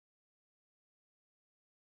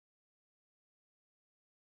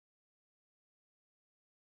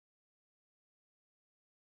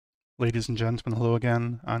Ladies and gentlemen, hello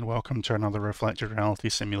again, and welcome to another Reflected Reality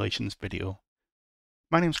Simulations video.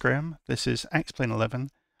 My name's Graham, this is X-Plane 11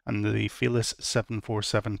 and the Felis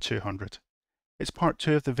 747-200. It's part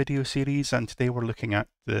 2 of the video series, and today we're looking at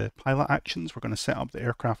the pilot actions. We're going to set up the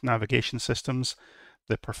aircraft navigation systems,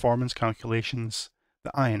 the performance calculations,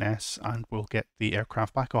 the INS, and we'll get the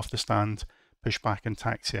aircraft back off the stand, push back and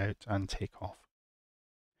taxi out and take off.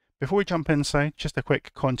 Before we jump inside, just a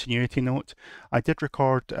quick continuity note. I did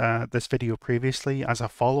record this video previously as a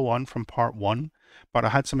follow-on from part 1, but I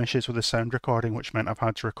had some issues with the sound recording, which meant I've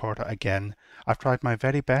had to record it again. I've tried my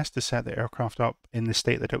very best to set the aircraft up in the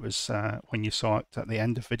state that it was when you saw it at the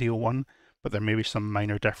end of video 1, but there may be some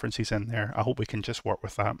minor differences in there. I hope we can just work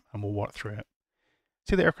with that and we'll work through it.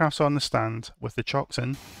 See, the aircraft's on the stand with the chocks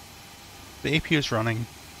in. The APU is running.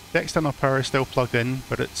 The external power is still plugged in,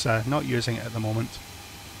 but it's not using it at the moment.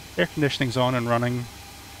 Air conditioning's on and running,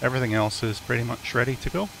 everything else is pretty much ready to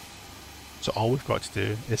go. So all we've got to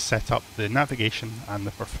do is set up the navigation and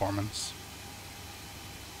the performance.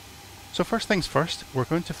 So first things first, we're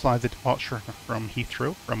going to fly the departure from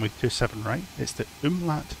Heathrow, runway 27 right. It's the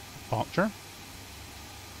umlaut departure.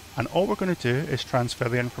 And all we're going to do is transfer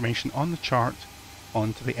the information on the chart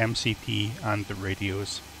onto the MCP and the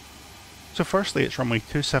radios. So firstly, it's runway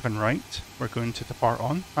 27 right, we're going to depart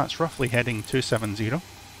on. That's roughly heading 270.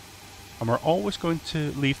 And we're always going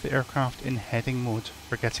to leave the aircraft in heading mode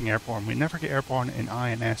for getting airborne. We never get airborne in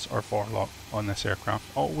INS or forelock on this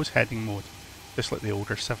aircraft, always heading mode, just like the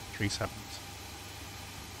older 737s.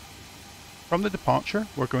 From the departure,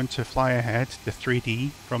 we're going to fly ahead to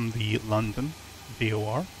 3D from the London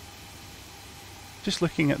VOR. Just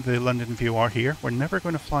looking at the London VOR here, we're never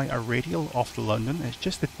going to fly a radial off the London, it's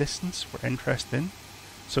just the distance we're interested in.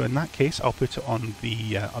 So in that case, I'll put it on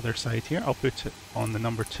the other side here. I'll put it on the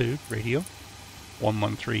number 2 radio,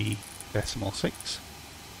 113.6.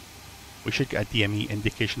 We should get a DME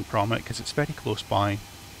indication from it because it's very close by.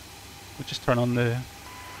 We'll just turn on the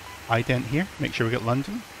ident here, make sure we get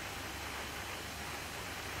London.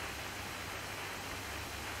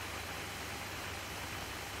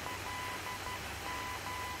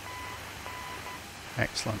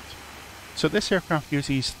 Excellent. So this aircraft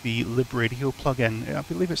uses the libradio plugin. I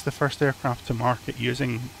believe it's the first aircraft to market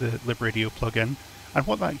using the libradio plugin, and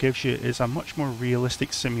what that gives you is a much more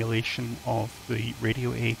realistic simulation of the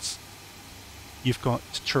radio aids. You've got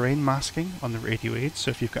terrain masking on the radio aids, so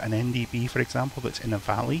if you've got an NDB, for example, that's in a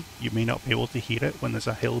valley, you may not be able to hear it when there's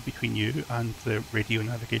a hill between you and the radio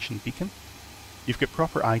navigation beacon. You've got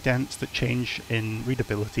proper idents that change in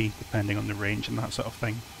readability depending on the range and that sort of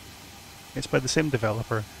thing. It's by the same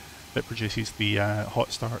developer that produces the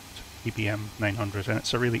HotStart TBM-900, and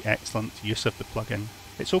it's a really excellent use of the plugin.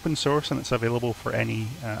 It's open source and it's available for any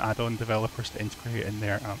add-on developers to integrate in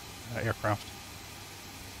their aircraft.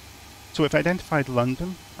 So we've identified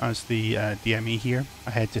London as the DME here.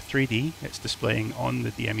 I head to 3D, it's displaying on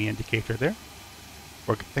the DME indicator there.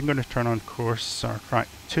 We're then going to turn on course our track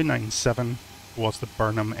 297 towards the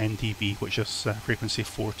Burnham NDB, which is frequency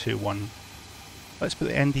 421. Let's put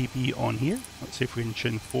the NDB on here. Let's see if we can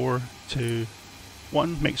tune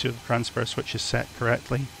 421, make sure the transfer switch is set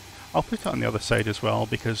correctly. I'll put it on the other side as well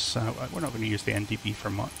because we're not going to use the NDB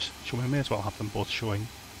for much, so we may as well have them both showing.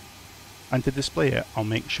 And to display it, I'll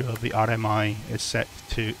make sure the RMI is set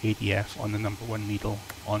to ADF on the number 1 needle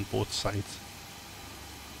on both sides.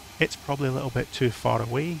 It's probably a little bit too far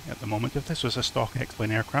away at the moment. If this was a stock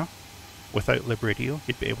X-Plane aircraft, without libradio,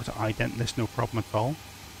 you'd be able to ident this no problem at all.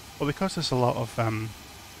 But because there's a lot of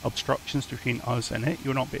obstructions between us and it,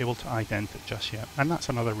 you'll not be able to ident it just yet. And that's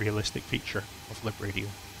another realistic feature of libradio.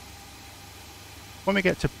 When we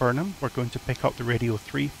get to Burnham, we're going to pick up the radio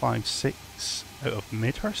 356 out of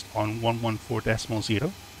Midhurst on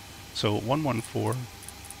 114.0. So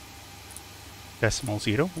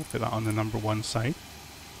 114.0, we'll put that on the number 1 side.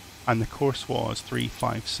 And the course was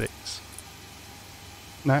 356.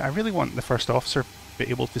 Now I really want the first officer be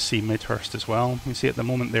able to see Midhurst as well. You see at the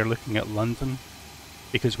moment they're looking at London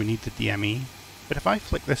because we need the DME. But if I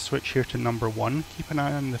flick this switch here to number 1, keep an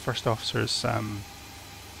eye on the first officer's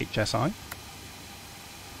HSI.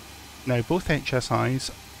 Now both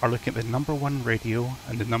HSIs are looking at the number 1 radio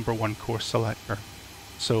and the number 1 course selector.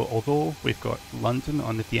 So although we've got London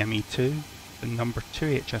on the DME2, the number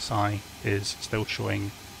 2 HSI is still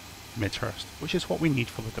showing Midhurst, which is what we need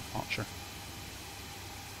for the departure.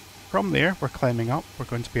 From there, we're climbing up. We're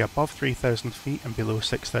going to be above 3,000 feet and below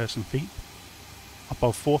 6,000 feet,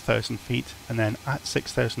 above 4,000 feet, and then at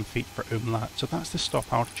 6,000 feet for umlaut. So that's the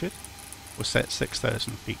stop altitude. We'll set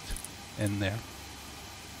 6,000 feet in there,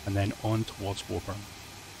 and then on towards Woburn.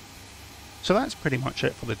 So that's pretty much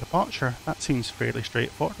it for the departure. That seems fairly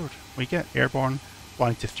straightforward. We get airborne,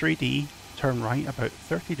 fly to 3D, turn right about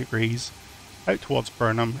 30 degrees, out towards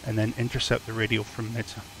Burnham, and then intercept the radio from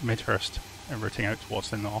Midhurst and routing out towards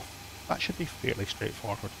the north. That should be fairly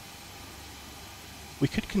straightforward. We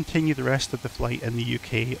could continue the rest of the flight in the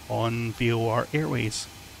UK on VOR Airways,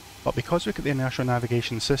 but because we've got the inertial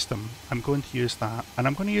navigation system, I'm going to use that, and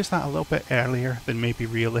I'm going to use that a little bit earlier than may be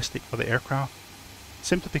realistic for the aircraft,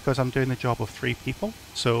 simply because I'm doing the job of 3 people.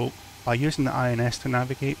 So by using the INS to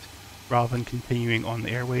navigate rather than continuing on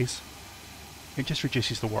the airways, it just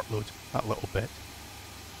reduces the workload that little bit.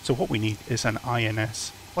 So what we need is an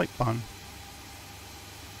INS flight plan.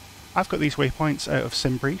 I've got these waypoints out of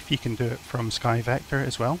SimBrief. You can do it from SkyVector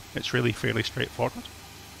as well. It's really fairly straightforward.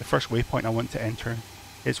 The first waypoint I want to enter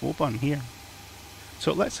is Woburn here.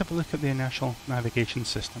 So let's have a look at the inertial navigation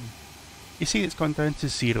system. You see it's gone down to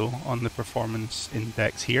 0 on the performance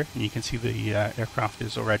index here, and you can see the aircraft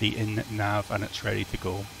is already in nav and it's ready to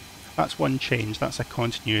go. That's one change. That's a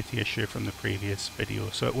continuity issue from the previous video.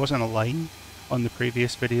 So it wasn't a line on the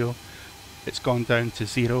previous video. It's gone down to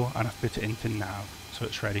 0 and I've put it into nav, so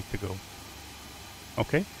it's ready to go.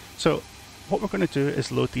 Okay, so what we're going to do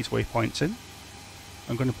is load these waypoints in.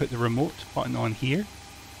 I'm going to put the remote button on here,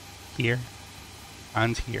 here,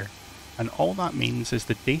 and here. And all that means is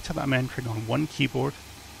the data that I'm entering on one keyboard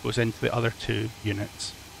goes into the other 2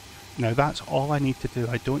 units. Now that's all I need to do.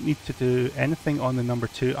 I don't need to do anything on the number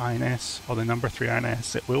 2 INS or the number 3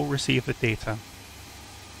 INS. It will receive the data.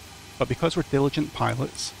 But because we're diligent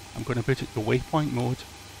pilots, I'm going to put it to waypoint mode,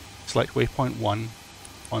 select waypoint 1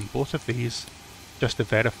 on both of these, just to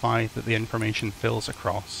verify that the information fills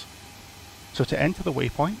across. So to enter the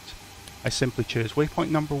waypoint, I simply choose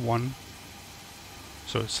waypoint number 1.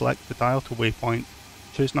 So select the dial to waypoint,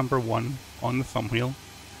 choose number 1 on the thumb wheel,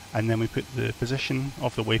 and then we put the position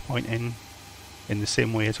of the waypoint in the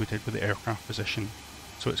same way as we did with the aircraft position.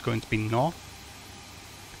 So it's going to be north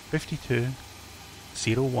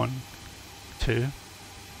 52.012,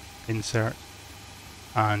 insert,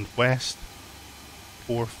 and west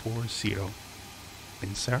 440,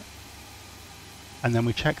 insert. And then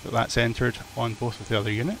we check that that's entered on both of the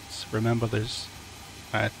other units. Remember there's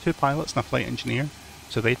 2 pilots and a flight engineer,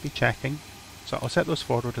 so they'd be checking. So I'll set those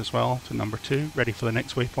forward as well to number 2, ready for the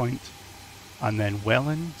next waypoint. And then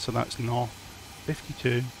Welling, so that's north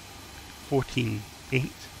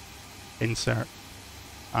 52.14.8, insert,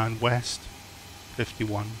 and west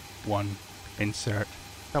 51.1, insert.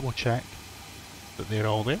 Double check that they're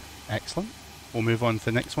all there. Excellent. We'll move on to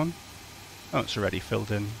the next one. Oh, it's already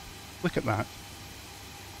filled in. Look at that.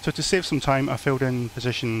 So to save some time, I filled in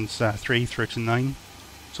positions 3 through to 9,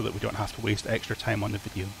 so that we don't have to waste extra time on the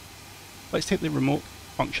video. Let's take the remote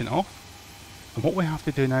function off, and what we have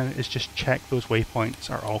to do now is just check those waypoints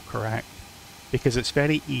are all correct, because it's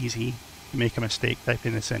very easy to make a mistake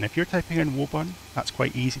typing this in. If you're typing in Woburn, that's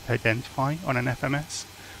quite easy to identify on an FMS.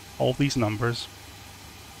 All these numbers,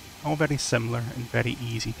 all very similar and very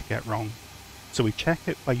easy to get wrong. So we check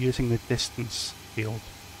it by using the distance field.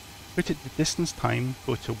 Put it to distance time,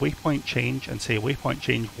 go to waypoint change and say waypoint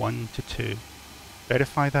change 1 to 2.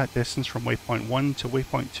 Verify that distance from waypoint 1 to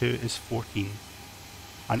waypoint 2 is 14.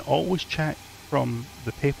 And always check from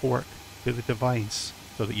the paperwork to the device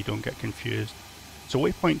so that you don't get confused. So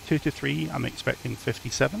waypoint 2 to 3, I'm expecting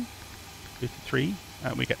 57. 2 to 3,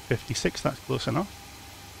 we get 56, that's close enough.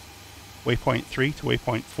 Waypoint 3 to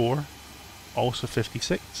waypoint 4, also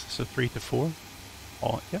 56, so 3 to 4.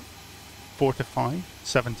 Oh, yeah. 4 to 5,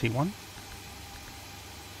 71.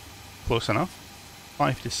 Close enough.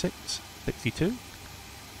 5 to 6, 62.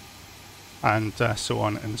 And so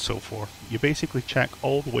on and so forth. You basically check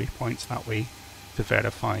all the waypoints that way to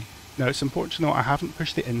verify. Now it's important to note I haven't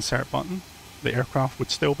pushed the insert button. The aircraft would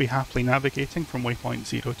still be happily navigating from waypoint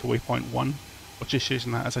 0 to waypoint 1. We're just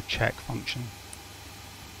using that as a check function.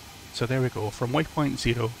 So there we go, from waypoint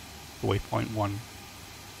 0 to waypoint 1.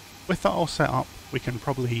 With that all set up, we can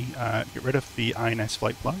probably get rid of the INS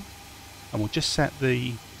flight plan, and we'll just set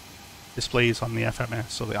the displays on the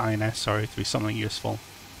FMS, or the INS, sorry, to be something useful.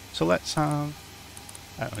 So let's have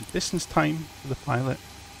distance time for the pilot,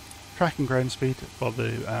 track and ground speed for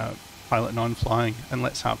the pilot non-flying, and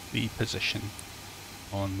let's have the position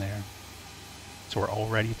on there. So we're all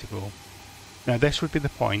ready to go. Now this would be the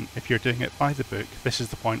point, if you're doing it by the book, this is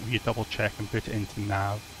the point where you double check and put it into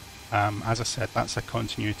nav. As I said, that's a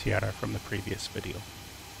continuity error from the previous video.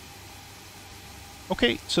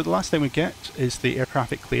 Okay, so the last thing we get is the air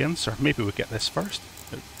traffic clearance, or maybe we get this first.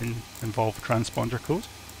 It involve a transponder code.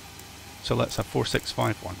 So let's have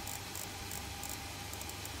 4651.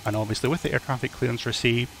 And obviously with the air traffic clearance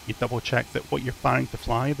received, you double check that what you're planning to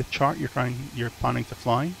fly, the chart you're planning to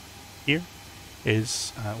fly here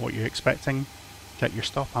is what you're expecting. Check your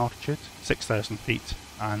stop altitude, 6,000 feet,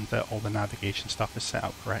 and all the navigation stuff is set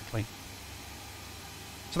up correctly.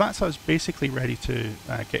 So that's us basically ready to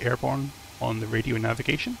get airborne on the radio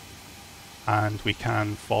navigation, and we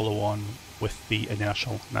can follow on with the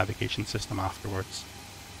inertial navigation system afterwards.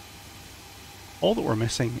 All that we're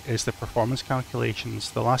missing is the performance calculations,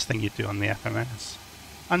 the last thing you do on the FMS.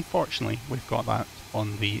 Unfortunately, we've got that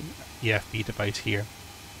on the EFB device here.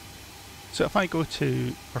 So if I go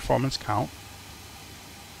to Performance Calc,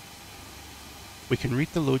 we can read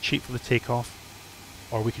the load sheet for the takeoff,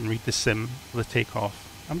 or we can read the sim for the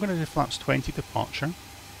takeoff. I'm going to do flaps 20 departure,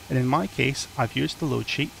 and in my case I've used the load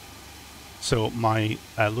sheet. So my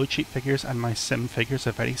load sheet figures and my sim figures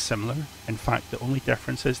are very similar. In fact, the only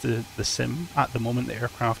difference is the sim, at the moment the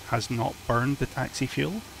aircraft has not burned the taxi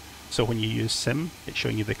fuel. So when you use sim, it's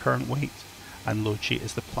showing you the current weight, and load sheet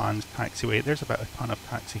is the planned taxi weight. There's about a ton of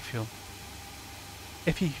taxi fuel.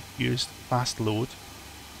 If you used fast load,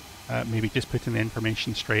 maybe just putting the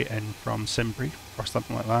information straight in from SimBrief or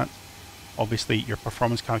something like that, obviously your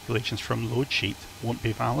performance calculations from load sheet won't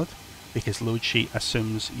be valid, because load sheet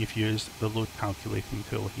assumes you've used the load calculating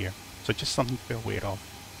tool here. So just something to be aware of.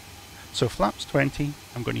 So flaps 20,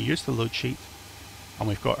 I'm going to use the load sheet, and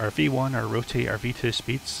we've got our V1, our rotate, our V2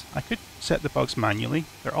 speeds. I could set the bugs manually,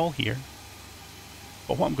 they're all here.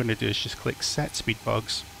 But what I'm going to do is just click set speed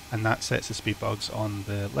bugs, and that sets the speed bugs on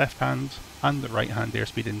the left hand and the right hand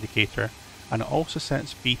airspeed indicator, and it also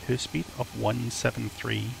sets V2 speed of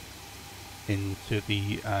 173 into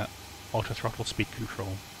the auto throttle speed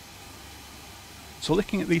control. So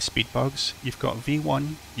looking at these speed bugs, you've got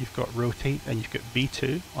V1, you've got rotate, and you've got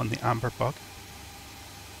V2 on the amber bug,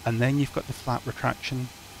 and then you've got the flap retraction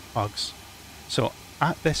bugs. So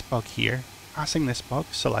at this bug here, passing this bug,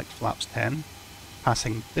 select flaps 10,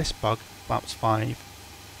 passing this bug, flaps 5,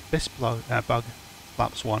 this bug,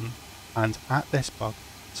 flaps 1, and at this bug,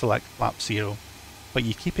 select flap 0, but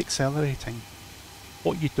you keep accelerating.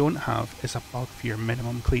 What you don't have is a bug for your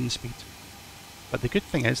minimum clean speed. But the good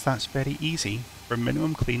thing is that's very easy. For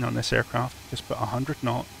minimum clean on this aircraft, just put 100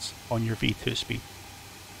 knots on your V2 speed.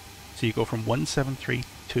 So you go from 173 to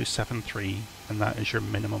 273, and that is your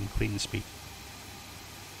minimum clean speed.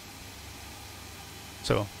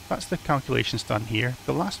 So that's the calculations done here.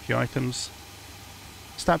 The last few items,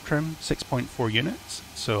 stab trim 6.4 units,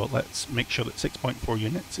 so let's make sure that 6.4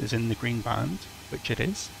 units is in the green band, which it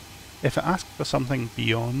is. If it asked for something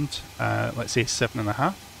beyond, let's say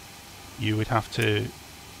 7.5, you would have to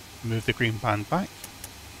move the green band back,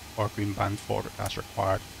 or green band forward as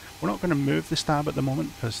required. We're not going to move the stab at the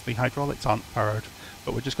moment because the hydraulics aren't powered,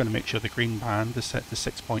 but we're just going to make sure the green band is set to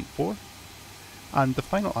 6.4. And the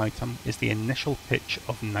final item is the initial pitch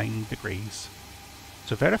of 9 degrees.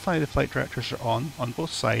 So verify the flight directors are on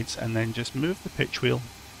both sides, and then just move the pitch wheel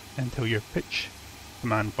until your pitch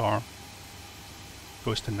command bar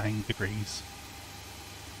goes to 9 degrees.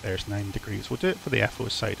 There's 9 degrees. We'll do it for the FO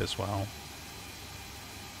side as well.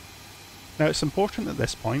 Now it's important at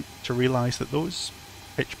this point to realise that those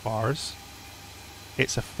pitch bars,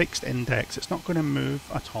 it's a fixed index, it's not going to move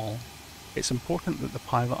at all. It's important that the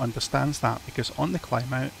pilot understands that, because on the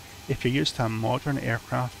climb out, if you're used to a modern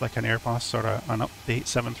aircraft like an Airbus or an up-to-date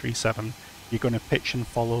 737, you're going to pitch and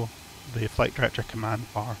follow the flight director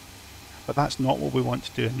command bar. But that's not what we want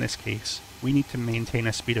to do in this case. We need to maintain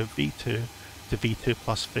a speed of V2 to V2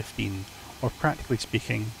 plus 15, or practically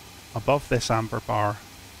speaking, above this amber bar,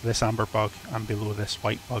 this amber bug, and below this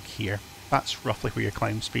white bug here. That's roughly where your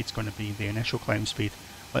climb speed's going to be. The initial climb speed,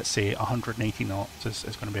 let's say 180 knots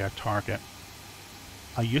is going to be our target.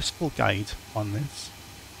 A useful guide on this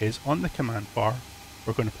is on the command bar,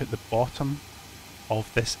 we're going to put the bottom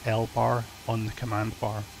of this L bar on the command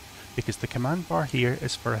bar, because the command bar here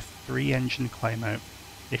is for a 3-engine climb out.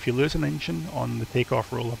 If you lose an engine on the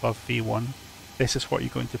takeoff roll above V1, this is what you're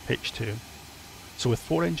going to pitch to. So with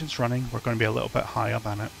 4 engines running, we're going to be a little bit higher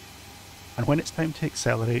than it. And when it's time to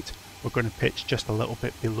accelerate, we're going to pitch just a little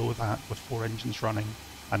bit below that with 4 engines running,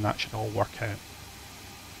 and that should all work out.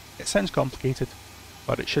 It sounds complicated,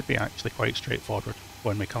 but it should be actually quite straightforward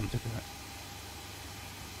when we come to do it.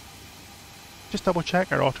 Just double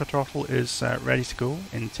check our auto throttle is ready to go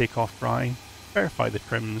in takeoff dry, verify the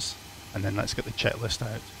trims, and then let's get the checklist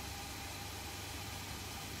out.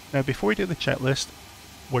 Now before we do the checklist,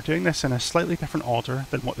 we're doing this in a slightly different order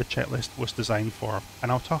than what the checklist was designed for,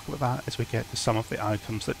 and I'll talk about that as we get to some of the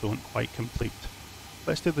items that don't quite complete.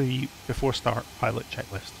 Let's do the before start pilot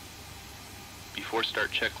checklist. Before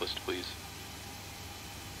start checklist, please.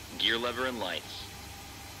 Gear lever and lights.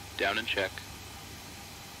 Down and check.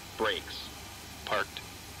 Brakes. Parked.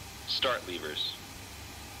 Start levers.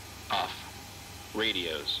 Off.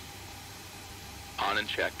 Radios. On and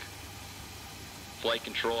check. Flight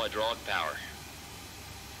control hydraulic power.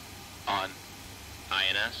 On.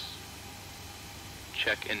 INS.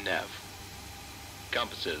 Check and nav.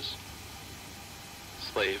 Compasses.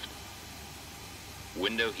 Slaved.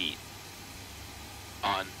 Window heat.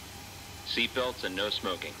 On. Seatbelts and no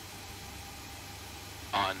smoking.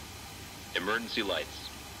 On. Emergency lights.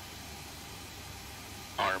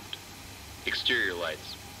 Armed. Exterior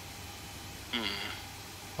lights.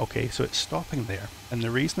 Okay, so it's stopping there, and the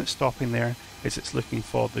reason it's stopping there is it's looking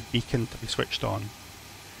for the beacon to be switched on.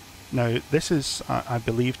 Now, this is, I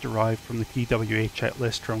believe, derived from the TWA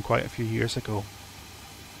checklist from quite a few years ago.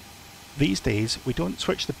 These days, we don't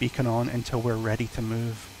switch the beacon on until we're ready to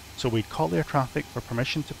move. So we'd call air traffic for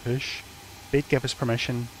permission to push, they'd give us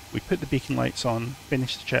permission, we'd put the beacon lights on,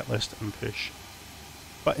 finish the checklist and push.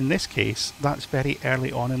 But in this case, that's very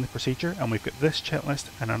early on in the procedure, and we've got this checklist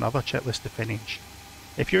and another checklist to finish.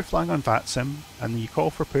 If you're flying on VATSIM and you call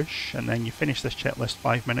for push and then you finish this checklist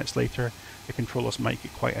 5 minutes later, the controllers might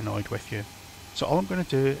get quite annoyed with you. So all I'm going to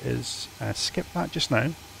do is skip that just now.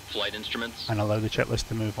 Flight instruments. And allow the checklist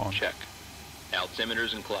to move on. Check.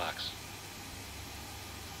 Altimeters and clocks.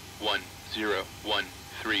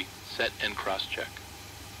 1013. Set and cross check.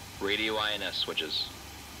 Radio INS switches.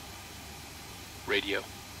 Radio.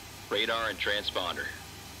 Radar and transponder.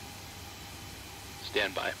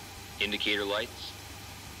 Standby. Indicator lights.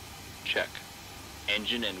 Check.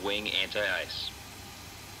 Engine and wing anti-ice.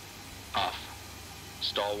 Off.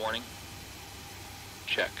 Stall warning.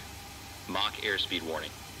 Check. Mach airspeed warning.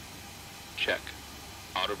 Check.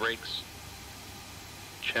 Auto brakes.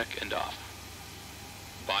 Check and off.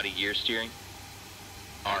 Body gear steering.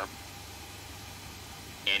 Arm.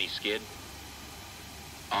 Anti-skid.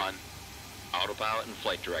 On. Autopilot and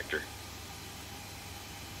flight director.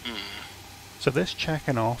 So this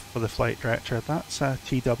checking off for the flight director, that's a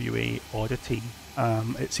TWA oddity.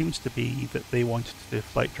 It seems to be that they wanted to do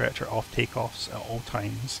flight director off takeoffs at all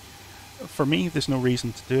times. For me, there's no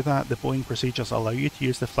reason to do that. The Boeing procedures allow you to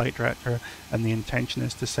use the flight director, and the intention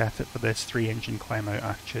is to set it for this 3-engine climb out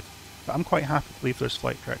attitude. But I'm quite happy to leave those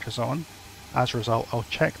flight directors on. As a result, I'll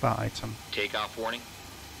check that item. Takeoff warning.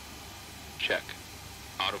 Check.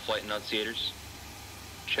 Auto flight enunciators.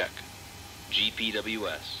 Check.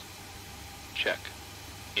 GPWS. Check.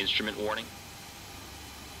 Instrument warning.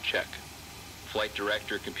 Check. Flight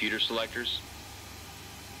director computer selectors.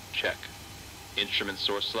 Check. Instrument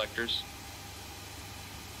source selectors.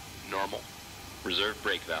 Normal. Reserve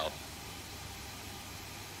brake valve.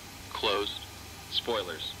 Closed.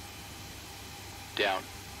 Spoilers. Down.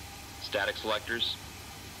 Static selectors.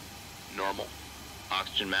 Normal.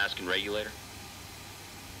 Oxygen mask and regulator.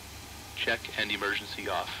 Check and emergency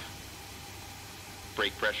off.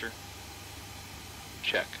 Brake pressure.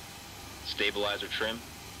 Check. Stabilizer trim.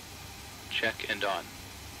 Check and on.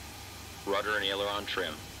 Rudder and aileron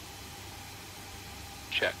trim.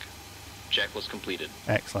 Check. Checklist completed.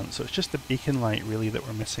 Excellent. So it's just the beacon light really that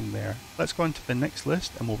we're missing there. Let's go on to the next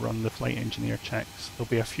list and we'll run the flight engineer checks. There'll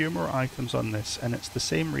be a few more items on this, and it's the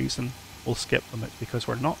same reason we'll skip them. It's because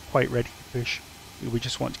we're not quite ready to push. We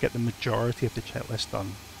just want to get the majority of the checklist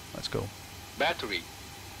done. Let's go. Battery.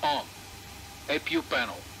 On. APU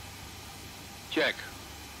panel. Check.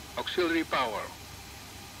 Auxiliary power.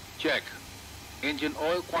 Check. Engine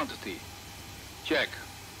oil quantity. Check.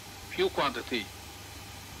 Fuel quantity.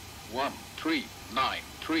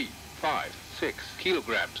 13935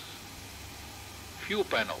 kilograms. Fuel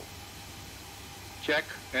panel. Check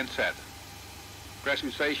and set.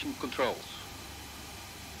 Pressurization controls.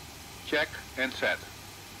 Check and set.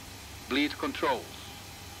 Bleed controls.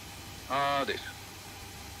 This.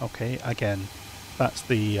 Okay, again, that's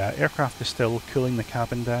the aircraft is still cooling the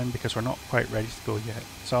cabin down because we're not quite ready to go yet.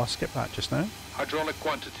 So I'll skip that just now. Hydraulic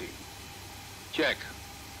quantity. Check.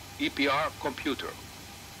 EPR computer.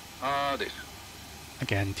 This.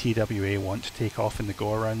 Again, TWA want to take off in the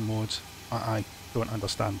go-around mode. I don't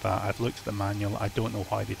understand that. I've looked at the manual. I don't know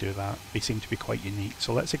why they do that. They seem to be quite unique.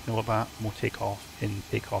 So let's ignore that and we'll take off in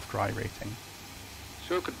takeoff dry rating.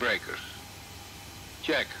 Circuit breakers.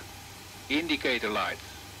 Check. Indicator lights.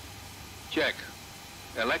 Check.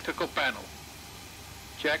 Electrical panel.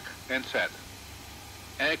 Check and set.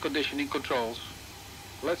 Air conditioning controls.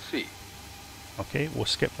 Let's see. Okay, we'll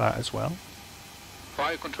skip that as well.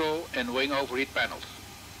 Fire control and wing overheat panels.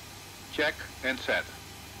 Check and set.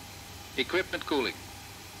 Equipment cooling.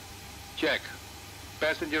 Check.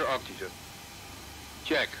 Passenger oxygen.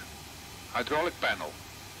 Check. Hydraulic panel.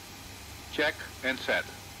 Check and set.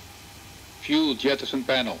 Fuel jettison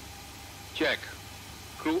panel. Check.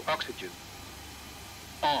 Crew oxygen.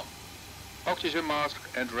 On. Oxygen mask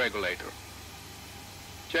and regulator.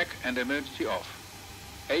 Check and emergency off.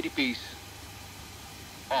 ADPs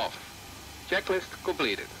off. Checklist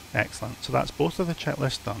completed. Excellent. So that's both of the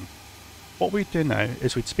checklists done. What we'd do now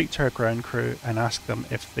is we'd speak to our ground crew and ask them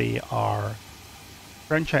if they are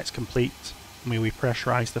ground checks complete. May we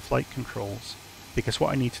pressurise the flight controls? Because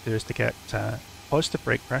what I need to do is to get positive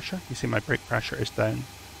brake pressure. You see my brake pressure is down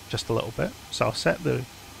just a little bit. So I'll set the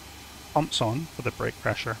pumps on for the brake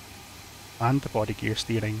pressure and the body gear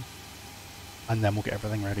steering, and then we'll get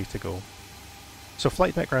everything ready to go. So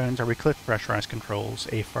flight deck ground are recliff pressurised controls,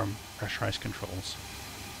 A-firm pressurised controls.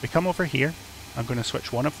 We come over here. I'm going to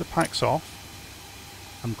switch one of the packs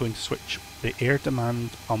off. I'm going to switch the air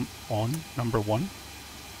demand pump on, number 1.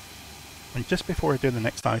 And just before I do the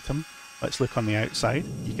next item, let's look on the outside.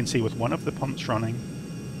 You can see with one of the pumps running,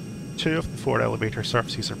 2 of the 4 elevator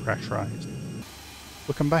surfaces are pressurised.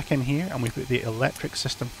 We'll come back in here and we put the electric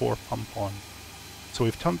system 4 pump on. So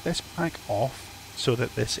we've turned this pack off so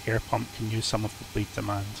that this air pump can use some of the bleed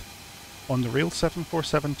demand. On the real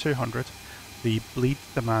 747-200, the bleed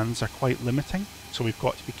demands are quite limiting, so we've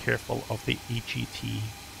got to be careful of the EGT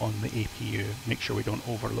on the APU, make sure we don't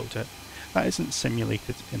overload it. That isn't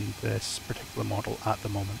simulated in this particular model at the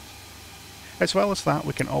moment. As well as that,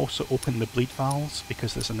 we can also open the bleed valves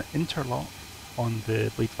because there's an interlock on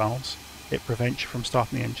the bleed valves. It prevents you from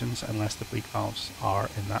starting the engines unless the bleed valves are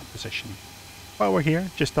in that position. While we're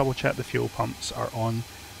here, just double check the fuel pumps are on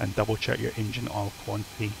and double check your engine oil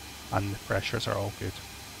quantity and the pressures are all good.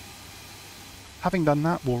 Having done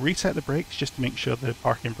that, we'll reset the brakes just to make sure the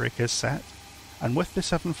parking brake is set. And with the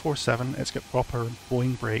 747, it's got proper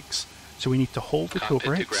Boeing brakes, so we need to hold the toe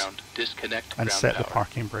brakes ground. Disconnect and ground set power. the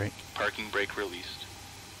parking brake. Parking brake released.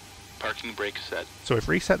 Parking brake set. So we've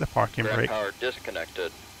reset the parking Ground brake power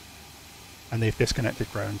disconnected. and they've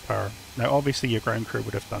disconnected ground power. Now obviously your ground crew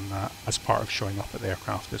would have done that as part of showing up at the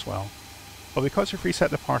aircraft as well. But because we've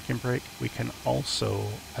reset the parking brake, we can also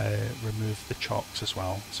remove the chocks as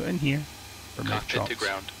well. So in here, remove Cockpit chocks. to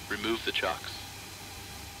ground. Remove the chocks.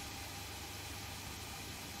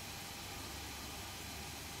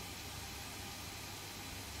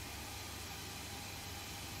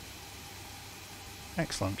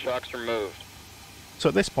 Excellent. Chocks removed. So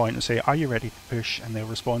at this point we'll say, are you ready to push? And they'll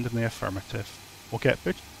respond in the affirmative. We'll get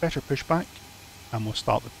better pushback and we'll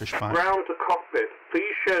start the pushback. Ground to cockpit.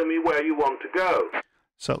 Please show me where you want to go.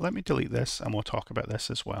 So let me delete this and we'll talk about this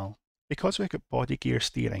as well. Because we've got body gear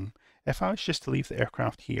steering, if I was just to leave the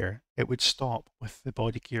aircraft here, it would stop with the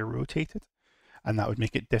body gear rotated and that would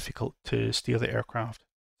make it difficult to steer the aircraft.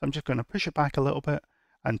 So I'm just going to push it back a little bit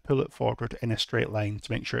and pull it forward in a straight line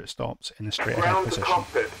to make sure it stops in a straight ahead Ground position. to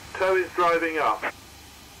cockpit. Tow is driving up.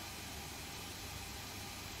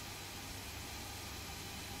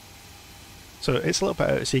 So it's a little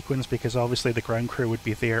bit out of sequence because obviously the ground crew would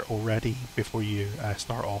be there already before you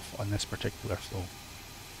start off on this particular flow.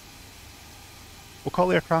 We'll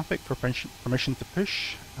call air traffic for permission to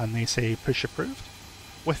push and they say push approved.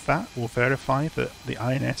 With that we'll verify that the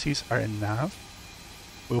INSs are in nav.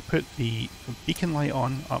 We'll put the beacon light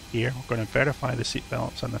on up here. We're going to verify the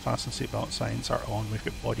seatbelts and the fasten seatbelt signs are on. We've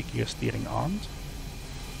got body gear steering armed.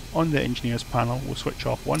 On the engineers panel we'll switch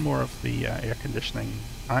off one more of the air conditioning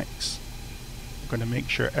packs. We're going to make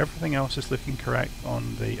sure everything else is looking correct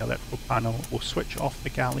on the electrical panel. We'll switch off the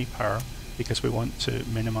galley power because we want to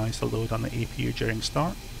minimise the load on the APU during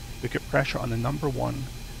start. We've got pressure on the number 1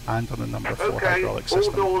 and on the number 4 Okay, hydraulic all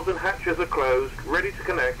system. doors and hatches are closed. Ready to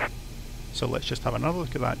connect. So let's just have another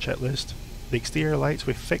look at that checklist. The exterior lights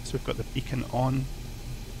we've fixed, we've got the beacon on.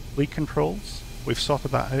 Bleed controls, we've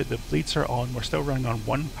sorted that out, the bleeds are on, we're still running on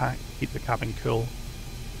one pack to keep the cabin cool.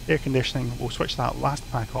 Air conditioning, we'll switch that last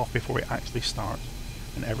pack off before we actually start,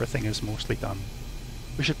 and everything is mostly done.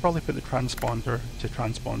 We should probably put the transponder to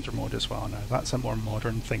transponder mode as well now. That's a more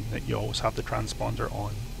modern thing that you always have the transponder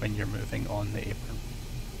on when you're moving on the apron.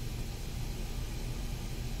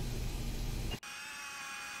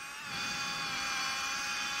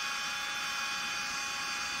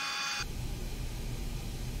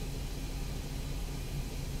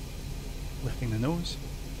 Lifting the nose.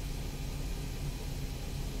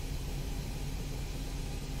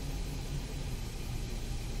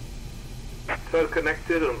 Tow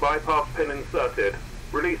connected and bypass pin inserted.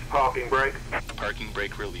 Release parking brake. Parking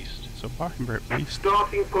brake released. So parking brake released.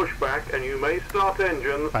 Starting pushback and you may start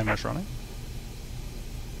engines. Timer's running.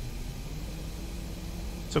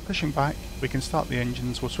 So pushing back, we can start the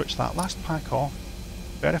engines. We'll switch that last pack off.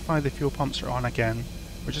 Verify the fuel pumps are on again.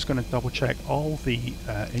 We're just going to double check all the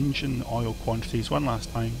engine oil quantities one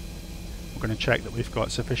last time. We're We're going to check that we've got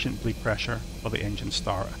sufficient bleed pressure for the engine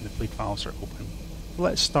start and the bleed valves are open. So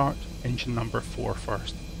let's start engine number 4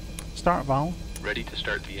 first. Start valve. Ready to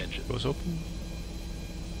start the engine. Goes open.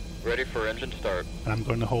 Ready for engine start. And I'm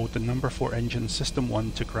going to hold the number 4 engine system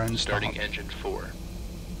 1 to ground start. Starting engine 4.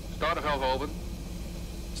 Starter valve open.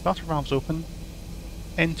 Starter valves open.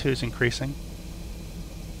 N2 is increasing.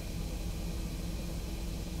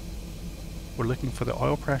 We're looking for the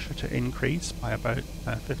oil pressure to increase by about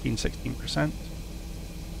 15-16%.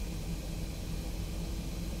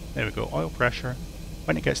 There we go, oil pressure.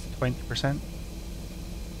 When it gets to 20%,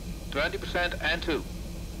 20% and 2.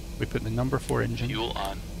 we put the number 4 engine. Fuel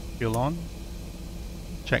on. Fuel on.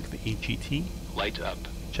 Check the EGT. Light up.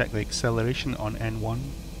 Check the acceleration on N1.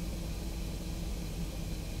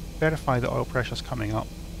 Verify the oil pressure is coming up.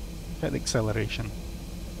 Check the acceleration.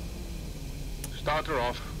 Starter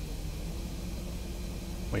off.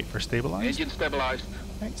 Wait for stabilize. Engine stabilized.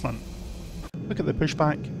 Excellent. Look at the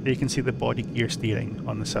pushback. There you can see the body gear steering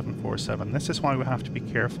on the 747. This is why we have to be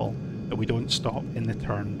careful that we don't stop in the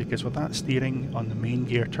turn, because with that steering on the main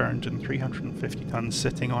gear turned and 350 tons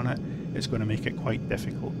sitting on it, it's going to make it quite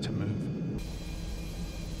difficult to move.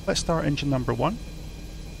 Let's start engine number 1.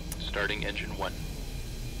 Starting engine 1.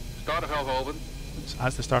 Starter valve open.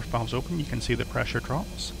 As the starter valves open, you can see the pressure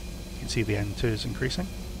drops. You can see the N2 is increasing.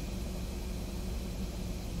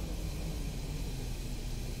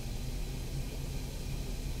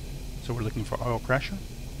 So we're looking for oil pressure,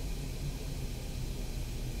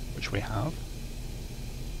 which we have.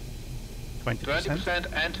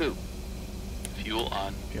 20%. And 2. Fuel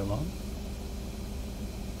on. Fuel on.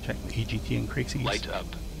 Check the EGT increases. Light up.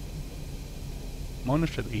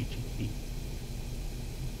 Monitor the EGT.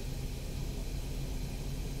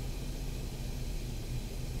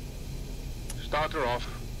 Starter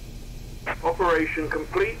off. Operation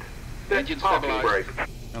complete. Set Engine parking stabilized. brake.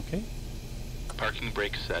 Okay. Parking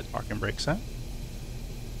brake set. Parking brake set.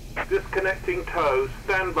 Disconnecting tow.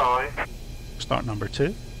 Stand by. Start number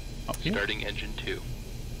 2. Up here. Starting engine 2.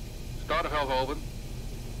 Starter valve open.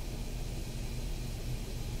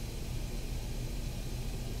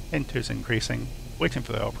 N2 is increasing. Waiting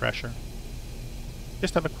for the oil pressure.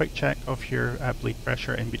 Just have a quick check of your bleed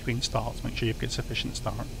pressure in between starts. Make sure you've got sufficient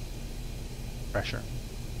start pressure.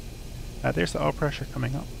 There's the oil pressure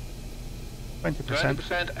coming up. 20%.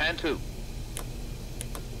 20% and 2.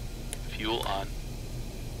 Fuel on.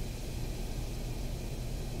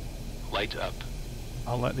 Light up.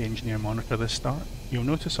 I'll let the engineer monitor this start. You'll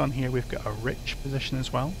notice on here we've got a rich position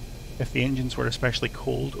as well. If the engines were especially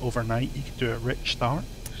cold overnight, you could do a rich start.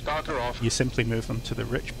 Starter off. You simply move them to the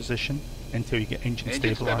rich position until you get engine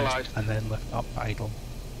stabilized and then lift up idle.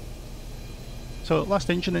 So last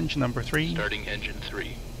engine, engine number 3. Starting engine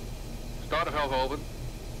 3. Starter valve open.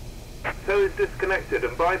 Tow is disconnected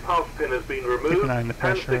and bypass pin has been removed. Keep an eye on the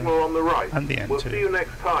Hand pressure signal on the right. and the N2. We'll see you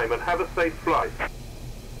next time and have a safe flight.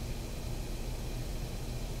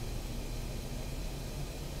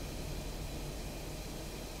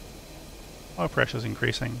 Oil pressure is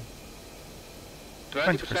increasing.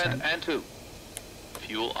 20% and 2.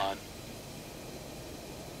 Fuel on.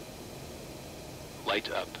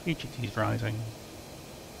 Light up. EGT is rising.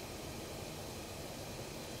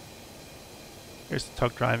 Here's the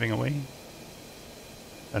tug driving away.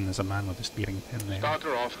 Then there's a man with a steering pin there.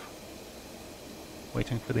 Starter off.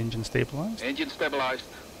 Waiting for the engine stabilized. Engine stabilized.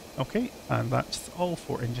 Okay, and that's all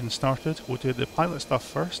 4 engines started. We'll do the pilot stuff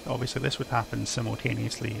first. Obviously this would happen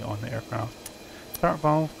simultaneously on the aircraft. Start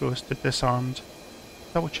valve goes to disarmed.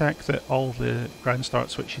 Double check that all the ground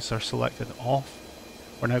start switches are selected off.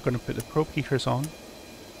 We're now going to put the probe heaters on.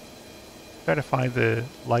 Verify the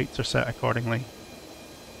lights are set accordingly.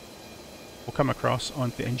 We'll come across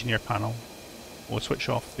onto the engineer panel. We'll switch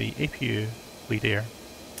off the APU bleed air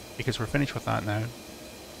because we're finished with that now.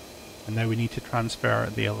 And now we need to transfer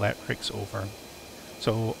the electrics over.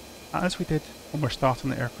 So as we did when we're starting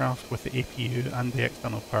the aircraft with the APU and the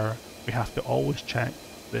external power, we have to always check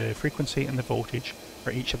the frequency and the voltage for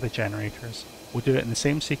each of the generators. We'll do it in the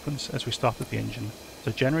same sequence as we started the engine.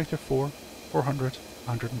 So generator 4, 400,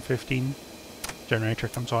 115. Generator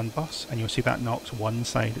comes on bus and you'll see that knocks one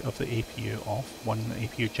side of the APU off, one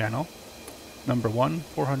APU gen off. Number 1,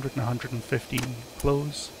 400 and 115,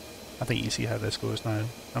 close. I think you see how this goes now.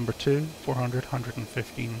 Number 2, 400,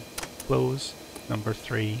 115, close. Number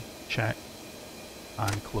 3, check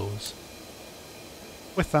and close.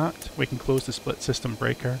 With that, we can close the split system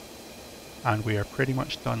breaker and we are pretty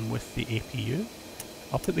much done with the APU.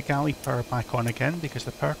 I'll put the galley power back on again because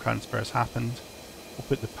the power transfer has happened. We'll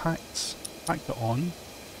put the packs back to on.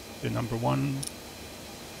 Do number 1,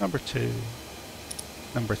 number 2,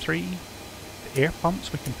 number 3. air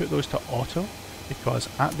pumps, we can put those to auto, because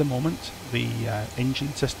at the moment the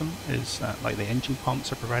engine system is, like the engine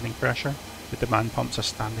pumps are providing pressure, the demand pumps are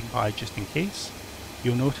standing by just in case.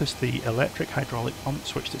 You'll notice the electric hydraulic pump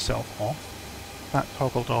switched itself off. That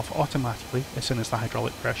toggled off automatically as soon as the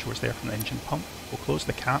hydraulic pressure was there from the engine pump. We'll close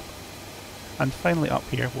the cap. And finally up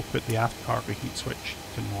here we'll put the aft cargo heat switch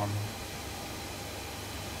to normal.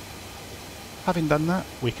 Having done that,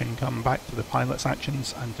 we can come back to the pilot's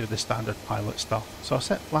actions and do the standard pilot stuff. So I'll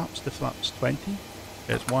set flaps to flaps 20.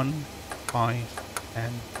 There's 1, 5,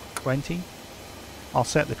 10, 20. I'll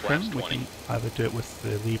set the trim. We can either do it with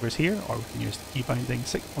the levers here or we can use the key binding.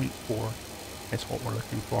 6.4 is what we're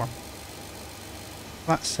looking for.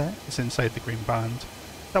 That's set, it's inside the green band.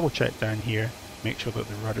 Double check down here, make sure that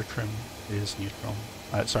the rudder trim is neutral.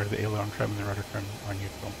 Sorry, the aileron trim and the rudder trim are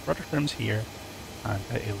neutral. Rudder trim's here, and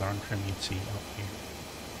the aileron trim you'd see up here.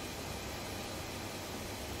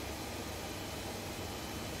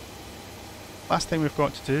 Last thing we've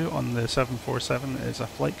got to do on the 747 is a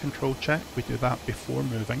flight control check. We do that before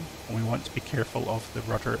moving, and we want to be careful of the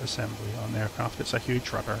rudder assembly on the aircraft. It's a huge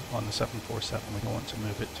rudder on the 747, we don't want to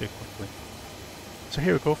move it too quickly. So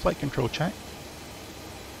here we go, flight control check.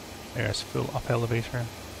 There's full up elevator,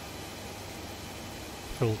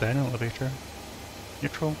 full down elevator,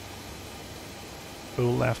 neutral,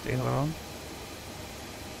 full left aileron,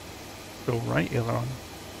 full right aileron,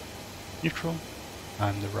 neutral,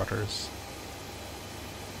 and the rudders.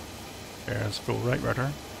 There's full right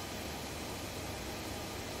rudder,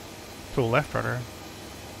 full left rudder,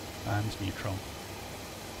 and neutral.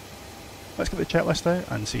 Let's get the checklist out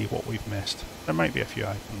and see what we've missed. There might be a few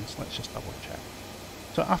items, let's just double check.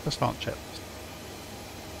 So after start checklist.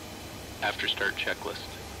 After start checklist.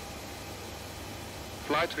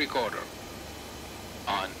 Flight recorder.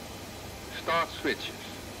 On. Start switches.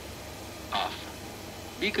 Off.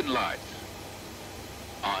 Beacon lights.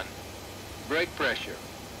 On. Brake pressure.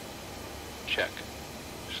 Check.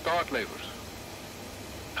 Start levers.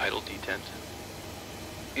 Idle detent.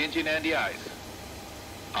 Engine anti-ice.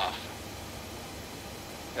 Off.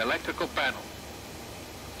 Electrical panel.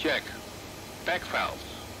 Check. Pack valves.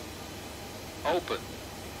 Open.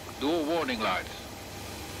 Dual warning lights.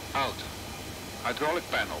 Out. Hydraulic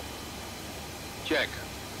panel. Check.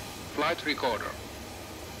 Flight recorder.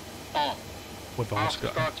 On. We've also After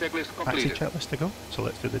got start checklist a taxi completed. checklist to go, so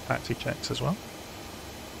let's do the taxi checks as well.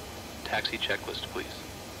 Taxi checklist, please.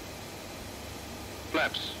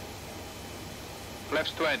 Flaps.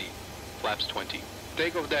 Flaps 20. Flaps 20.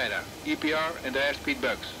 Takeoff data. EPR and airspeed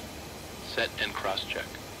bugs. Set and cross-check.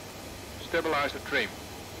 Stabilizer trim.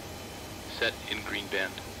 Set in green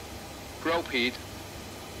band. Probe heat.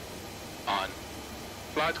 On.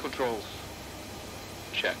 Flight controls.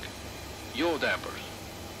 Check. Yaw dampers.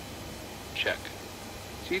 Check.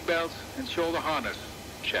 Seat belts and shoulder harness.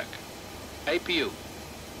 Check. APU.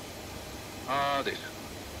 This.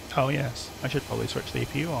 Oh yes, I should probably switch the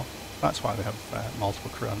APU off. That's why we have multiple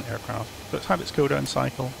crew on the aircraft. So it's had its cool down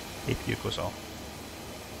cycle, APU goes off.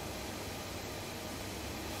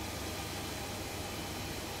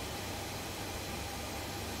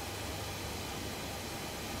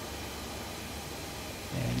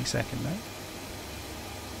 Any second now.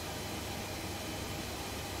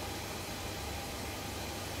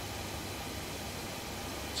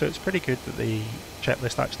 So it's pretty good that the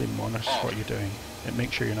checklist actually monitors what you're doing. It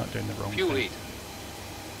makes sure you're not doing the wrong Fuel thing. heat.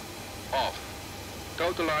 Off.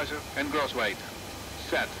 Totalizer and gross weight.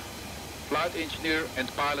 Set. Flight engineer and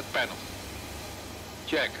pilot panels.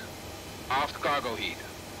 Check. Aft cargo heat.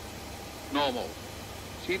 Normal.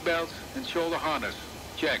 Seat belts and shoulder harness.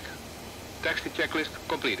 Check. Taxi checklist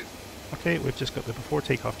completed. Okay, we've just got the before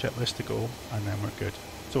takeoff checklist to go, and then we're good.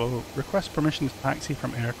 So we'll request permission to taxi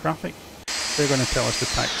from air traffic. They're going to tell us to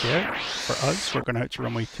taxi out. For us, we're going out to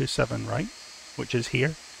runway 27 right, which is here.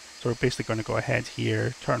 So we're basically going to go ahead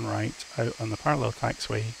here, turn right, out on the parallel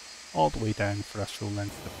taxiway, all the way down for a full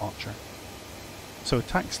length departure. So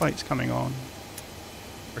tax lights coming on.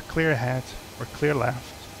 We're clear ahead, we're clear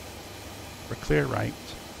left, we're clear right,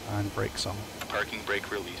 and brakes on. Parking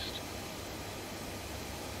brake released.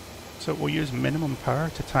 So we'll use minimum power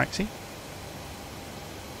to taxi.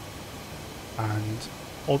 And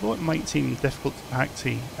although it might seem difficult to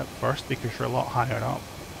taxi at first because you're a lot higher up,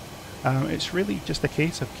 it's really just a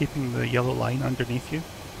case of keeping the yellow line underneath you,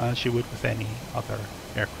 as you would with any other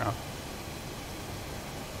aircraft.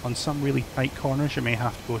 On some really tight corners you may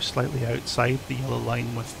have to go slightly outside the yellow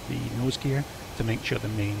line with the nose gear to make sure the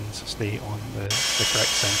mains stay on the correct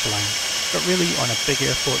centre line. But really on a big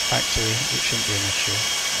airport taxiway it shouldn't be an issue.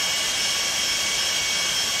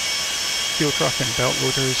 Fuel truck and belt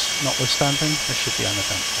loaders notwithstanding, this should be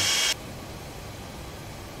uneventful.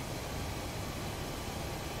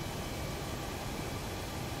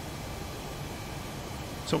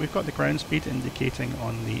 So we've got the ground speed indicating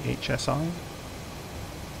on the HSI.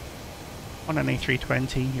 On an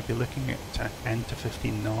A320 you'll be looking at 10 to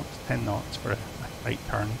 15 knots, 10 knots for a tight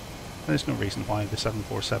turn. And there's no reason why the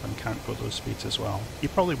 747 can't go those speeds as well. You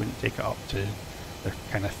probably wouldn't take it up to the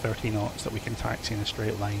kind of 30 knots that we can taxi in a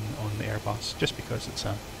straight line on the Airbus, just because it's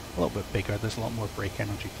a little bit bigger, there's a lot more brake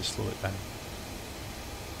energy to slow it down.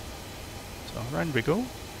 So around we go.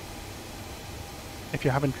 If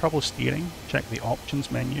you're having trouble steering, check the options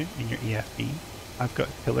menu in your EFB. I've got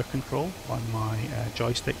tiller control on my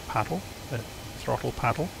joystick paddle, the throttle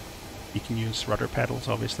paddle. You can use rudder pedals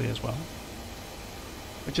obviously as well.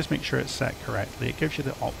 But just make sure it's set correctly. It gives you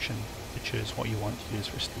the option to choose what you want to use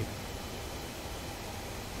for steering.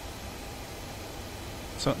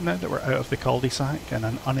 So now that we're out of the cul-de-sac and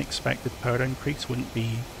an unexpected power increase wouldn't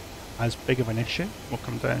be as big of an issue, we'll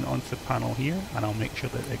come down onto the panel here and I'll make sure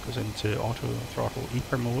that it goes into auto throttle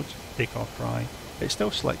EPR mode, take off dry. It's still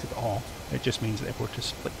selected off, it just means that if we were to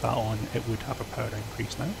split that on it would have a power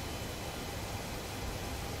increase now.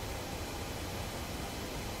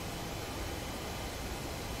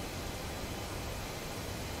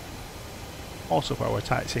 Also while we're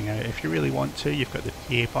taxiing out, if you really want to, you've got the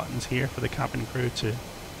PA buttons here for the cabin crew to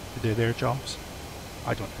do their jobs.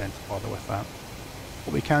 I don't tend to bother with that.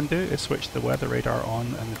 What we can do is switch the weather radar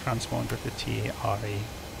on and the transponder to TARA.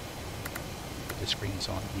 The screen's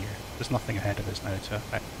on here. There's nothing ahead of us now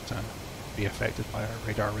to be affected by our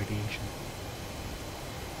radar radiation.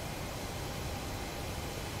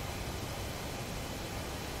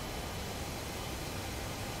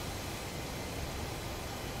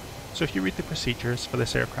 So if you read the procedures for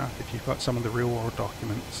this aircraft, if you've got some of the real world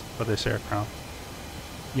documents for this aircraft,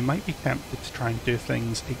 you might be tempted to try and do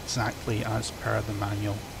things exactly as per the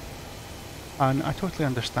manual. And I totally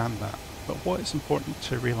understand that, but what is important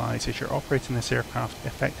to realise is you're operating this aircraft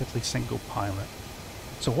effectively single pilot.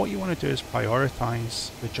 So what you want to do is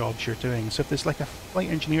prioritise the jobs you're doing. So if there's like a flight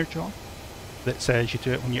engineer job that says you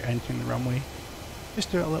do it when you're entering the runway,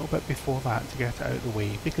 just do it a little bit before that to get it out of the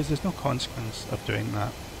way, because there's no consequence of doing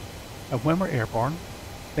that. And when we're airborne,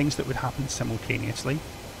 things that would happen simultaneously,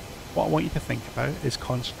 what I want you to think about is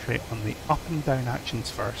concentrate on the up and down actions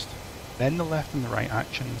first, then the left and the right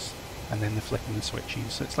actions, and then the flicking the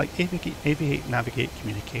switches. So it's like aviate, navigate,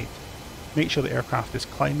 communicate. Make sure the aircraft is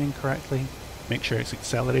climbing correctly, make sure it's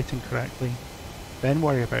accelerating correctly, then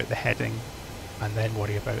worry about the heading, and then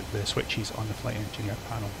worry about the switches on the flight engineer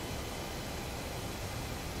panel.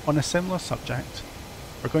 On a similar subject,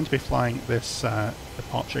 we're going to be flying this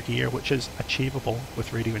departure here, which is achievable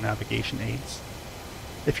with radio navigation aids.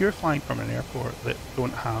 If you're flying from an airport that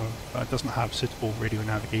doesn't have suitable radio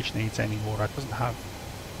navigation aids anymore, or doesn't have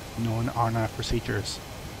known RNAV procedures,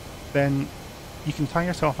 then you can tie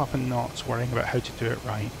yourself up in knots worrying about how to do it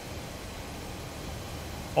right.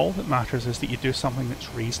 All that matters is that you do something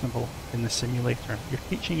that's reasonable in the simulator. You're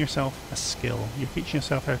teaching yourself a skill. You're teaching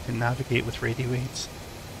yourself how to navigate with radio aids.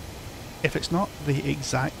 If it's not the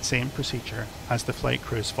exact same procedure as the flight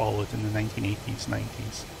crews followed in the 1980s,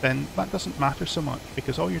 90s, then that doesn't matter so much,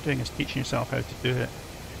 because all you're doing is teaching yourself how to do it.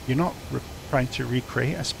 You're not trying to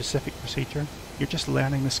recreate a specific procedure, you're just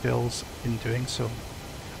learning the skills in doing so.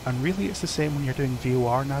 And really it's the same when you're doing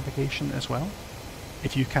VOR navigation as well.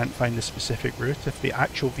 If you can't find the specific route, if the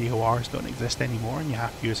actual VORs don't exist anymore and you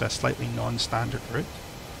have to use a slightly non-standard route,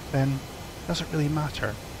 then it doesn't really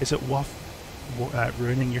matter. Is it worth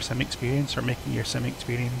ruining your sim experience or making your sim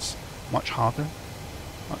experience much harder?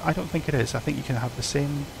 I don't think it is. I think you can have the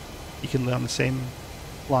same, you can learn the same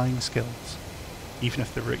flying skills, even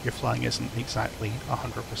if the route you're flying isn't exactly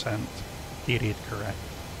 100% period correct.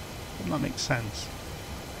 Doesn't that make sense?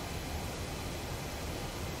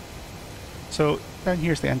 So down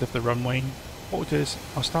here's the end of the runway. What we'll do is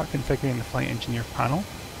I'll start configuring the flight engineer panel.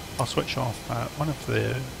 I'll switch off one of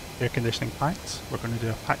the air conditioning packs. We're going to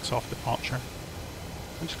do a packs off departure.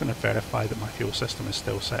 I'm just going to verify that my fuel system is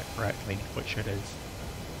still set correctly, which it is.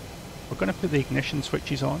 We're going to put the ignition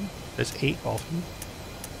switches on. There's 8 of them.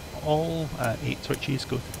 All 8 switches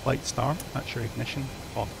go to flight start. That's your ignition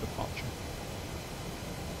off departure.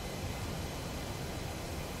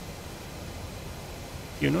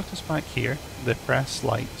 You'll notice back here the press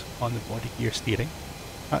light on the body gear steering.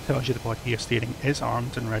 That tells you the body gear steering is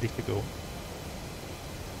armed and ready to go.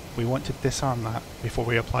 We want to disarm that before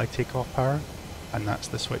we apply takeoff power, and that's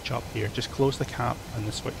the switch up here. Just close the cap and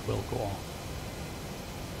the switch will go off.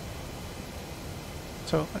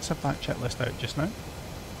 So let's have that checklist out just now.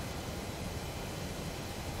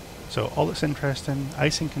 So all that's interesting: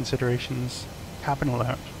 icing considerations, cabin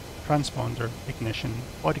alert, transponder, ignition,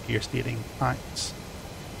 body gear steering, packs,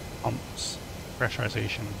 pumps,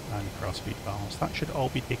 pressurization and crossfeed valves. That should all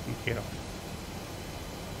be taken care of.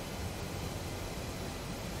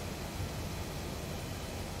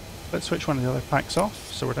 Let's switch one of the other packs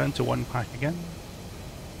off, so we're down to one pack again.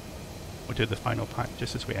 We'll do the final pack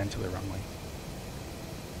just as we enter the runway.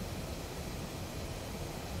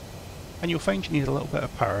 And you'll find you need a little bit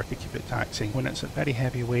of power to keep it taxiing. When it's at very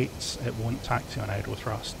heavy weights, it won't taxi on idle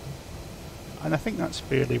thrust. And I think that's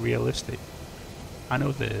fairly realistic. I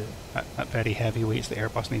know that at very heavy weights the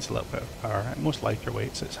Airbus needs a little bit of power. At most lighter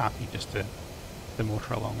weights it's happy just to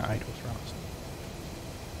motor along at idle thrust.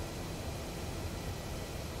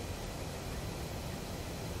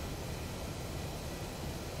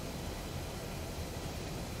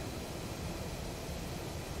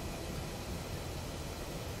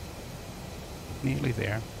 Nearly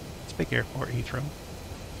there. It's a big airport, Heathrow.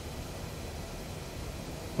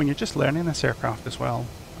 When you're just learning this aircraft as well,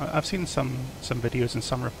 I've seen some videos and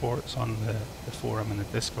some reports on the forum and the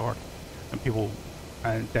Discord, and people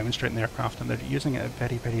demonstrating the aircraft, and they're using it at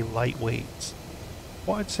very, very light weights.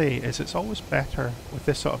 What I'd say is it's always better with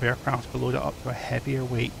this sort of aircraft to load it up to a heavier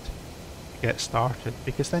weight to get started,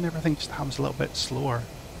 because then everything just happens a little bit slower.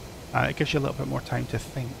 It gives you a little bit more time to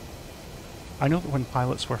think. I know that when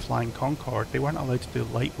pilots were flying Concorde, they weren't allowed to do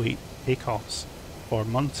lightweight takeoffs for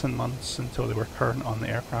months and months until they were current on the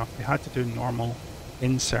aircraft. They had to do normal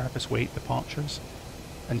in-service weight departures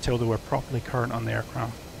until they were properly current on the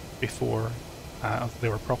aircraft, before they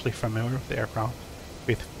were properly familiar with the aircraft,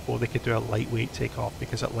 before they could do a lightweight takeoff,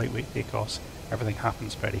 because at lightweight takeoffs everything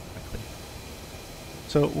happens very quickly.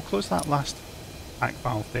 So we'll close that last pack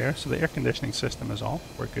valve there, so the air conditioning system is off,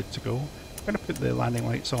 we're good to go. I'm going to put the landing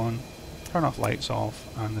lights on, turn off lights off,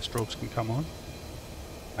 and the strobes can come on,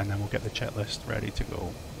 and then we'll get the checklist ready to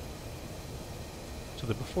go. So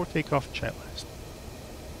the before takeoff checklist.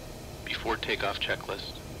 Before takeoff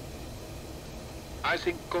checklist.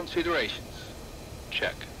 Icing considerations.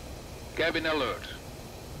 Check. Cabin alert.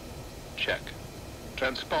 Check.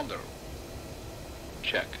 Transponder.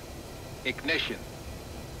 Check. Ignition.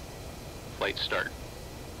 Flight start.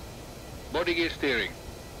 Body gear steering.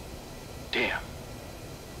 Damn.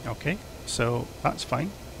 Okay, so that's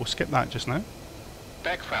fine. We'll skip that just now.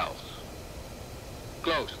 Pack valves.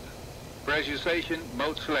 Closed. Pressurization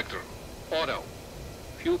mode selector. Auto.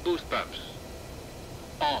 Fuel boost pumps.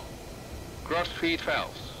 On. Cross-feed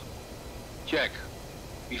valves. Check.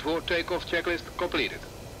 Before takeoff checklist completed.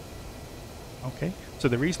 Okay, so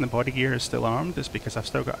the reason the body gear is still armed is because I've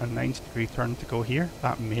still got a 90-degree turn to go here.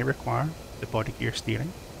 That may require the body gear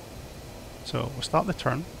steering. So we'll start the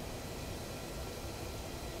turn.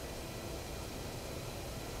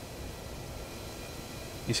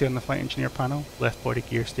 You see on the flight engineer panel, left body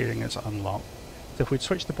gear steering is unlocked. So if we'd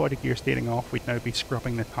switch the body gear steering off, we'd now be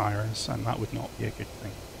scrubbing the tyres, and that would not be a good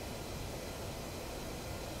thing.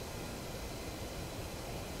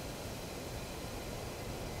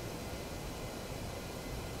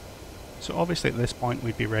 So obviously at this point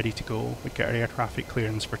we'd be ready to go, we'd get our air traffic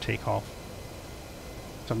clearance for takeoff.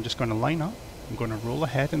 So I'm just going to line up, I'm going to roll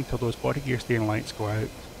ahead until those body gear steering lights go out,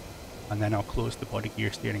 and then I'll close the body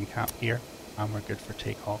gear steering cap here, and we're good for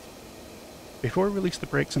takeoff. Before we release the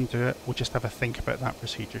brakes and do it, we'll just have a think about that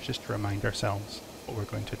procedure just to remind ourselves what we're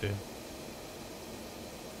going to do.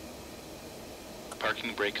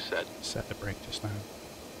 Parking brake set. Set the brake just now.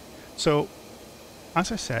 So,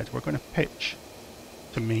 as I said, we're going to pitch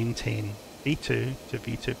to maintain V2 to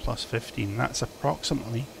V2 plus 15. That's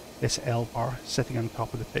approximately this L bar sitting on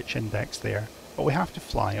top of the pitch index there. But we have to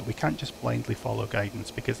fly it. We can't just blindly follow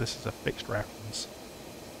guidance because this is a fixed reference.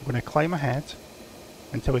 We're going to climb ahead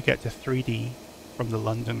until we get to 3D from the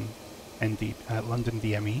London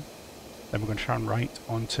DME. Then we're going to turn right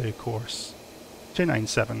onto course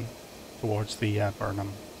 297 towards the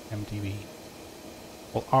Burnham MDB.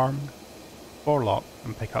 We'll arm, forelock,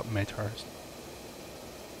 and pick up Midhurst.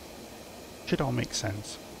 Should all make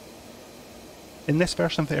sense. In this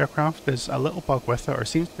version of the aircraft, there's a little bug with it, or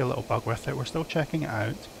seems to be a little bug with it. We're still checking it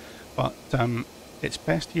out, but it's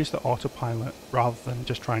best to use the autopilot rather than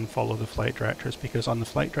just try and follow the flight directors, because on the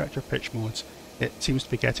flight director pitch modes it seems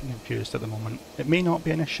to be getting confused at the moment. It may not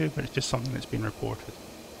be an issue, but it's just something that's been reported.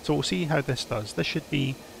 So we'll see how this does. This should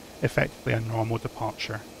be effectively a normal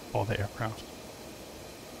departure for the aircraft.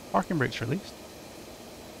 Parking brakes released.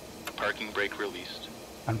 Parking brake released.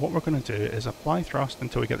 And what we're going to do is apply thrust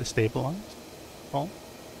until we get the stabilized. Fall.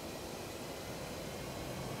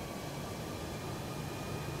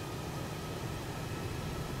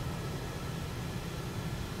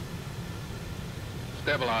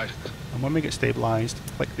 Stabilized. And when we get stabilized,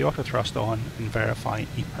 click the auto thrust on and verify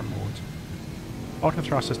EPR mode. Auto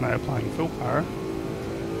thrust is now applying full power,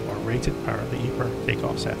 or rated power, the EPR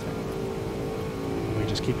takeoff setting. And we're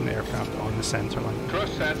just keeping the aircraft on the centre line.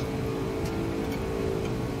 Cross set.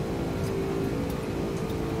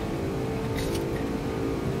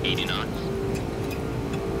 knots.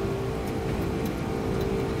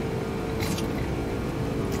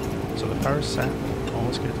 So the power's set, all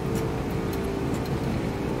is good.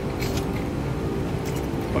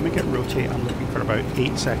 When we get rotate, I'm looking for about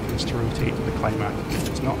 8 seconds to rotate to the climb altitude.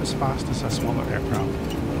 It's not as fast as a smaller aircraft.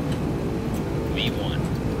 V1.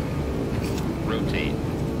 Rotate.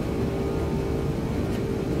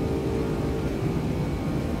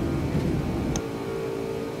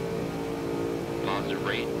 Positive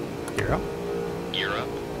rate. Gear up. Gear up.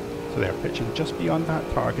 So they're pitching just beyond that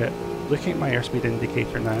target. Looking at my airspeed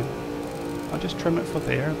indicator now, I'll just trim it for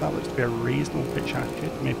there. That looks to be a reasonable pitch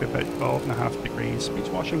attitude, maybe about 12.5 degrees. Speed's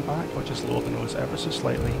washing back, I'll just lower the nose ever so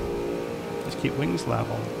slightly. Just keep wings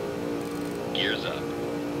level. Gears up.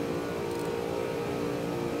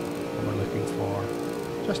 And we're looking for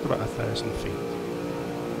just about 1,000 feet.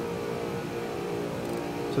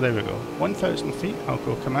 So there we go, 1,000 feet, I'll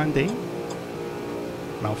go Command A,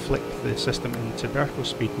 and I'll flick the system into vertical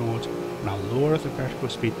speed mode, and I'll lower the vertical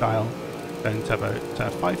speed dial down to about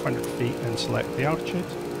 500 feet and select the altitude.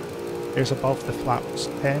 There's above the flaps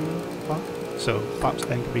 10 bug, so flaps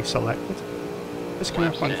 10 can be selected. This can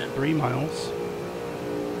have on 3 miles.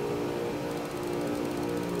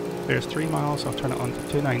 There's 3 miles, I'll turn it on to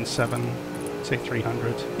 297, say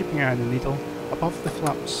 300, keeping an eye on the needle. Above the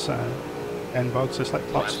flaps 10 bugs, it's like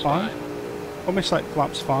flaps 5. Almost like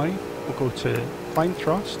flaps 5, we'll go to climb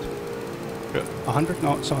thrust. Got 100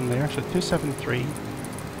 knots on there, so 273.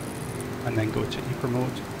 And then go to EPR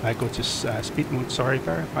mode, go to speed mode, sorry,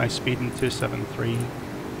 verify speed in 273.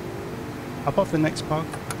 Above the next bug,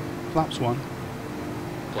 flaps 1.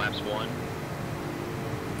 Flaps 1.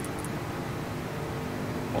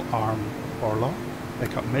 We'll arm forelock,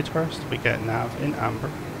 pick up mid-burst, we get nav in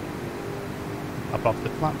amber. Above the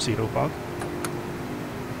flap 0 bug.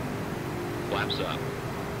 Flaps up.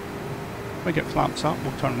 We get flaps up,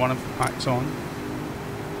 we'll turn one of the packs on.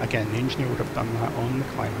 Again, the engineer would have done that on the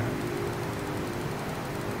climb out.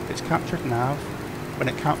 It's captured nav. When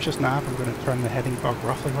it captures nav, I'm going to turn the heading bug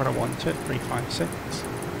roughly where I want it, 356.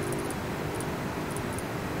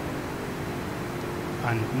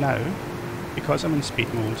 And now, because I'm in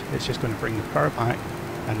speed mode, it's just going to bring the power back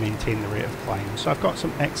and maintain the rate of climb. So I've got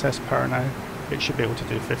some excess power now. It should be able to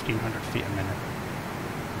do 1,500 feet a minute.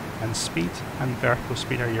 And speed and vertical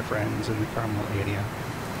speed are your friends in the thermal area.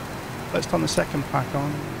 Let's turn the second pack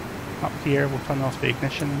on. Up here, we'll turn off the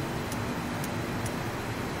ignition.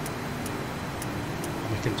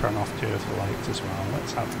 We can turn off 2 of the lights as well.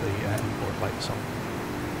 Let's have the inboard lights on.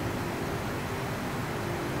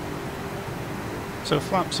 So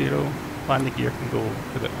flap 0, landing gear can go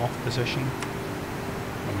to the off position,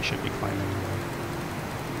 and we should be climbing away.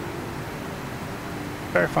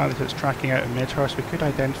 Verify that it's tracking out of mid-hurst. We could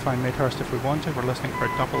identify mid-hurst if we wanted. We're listening for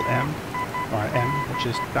double M, or M, which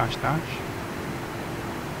is dash dash.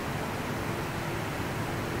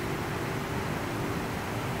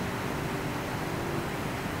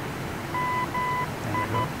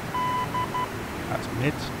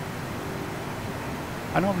 Mid.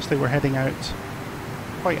 And obviously we're heading out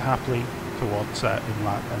quite happily towards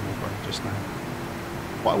inlet and Melbourne just now.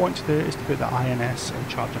 What I want to do is to put the INS in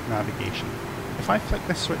charge of navigation. If I flick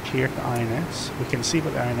this switch here to INS, we can see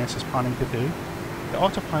what the INS is planning to do. The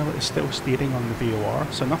autopilot is still steering on the VOR,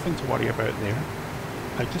 so nothing to worry about there.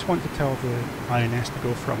 I just want to tell the INS to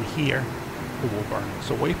go from here to Woburn.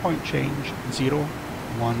 So waypoint change, 0,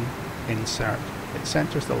 1, insert. It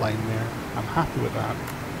centres the line there. I'm happy with that.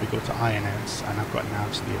 We go to INS and I've got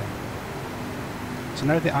nav steering. So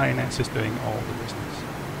now the INS is doing all the business.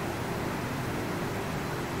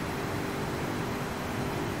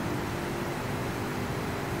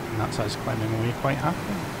 And that's us climbing away quite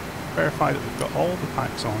happily. Verify that we've got all the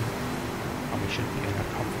packs on and we should be in a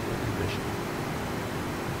comfortable condition.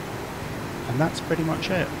 And that's pretty much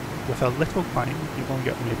it. With a little climb, you've only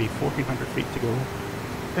got maybe 1,400 feet to go.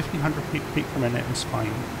 1,500 feet per minute is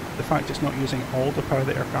fine. The fact it's not using all the power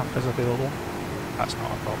the aircraft has available, that's not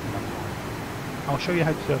a problem at all. I'll show you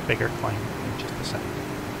how to do a bigger climb in just a second.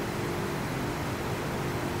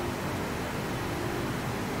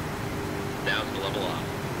 Down to level off.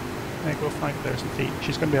 There you go, 5,000 feet.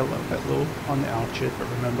 She's going to be a little bit low on the altitude, but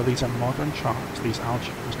remember these are modern charts. These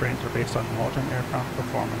altitude constraints are based on modern aircraft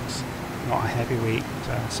performance, not a heavyweight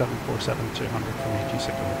 747-200 from ages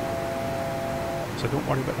ago. So don't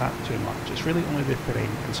worry about that too much. It's really only the terrain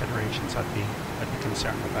considerations I'd be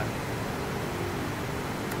concerned about.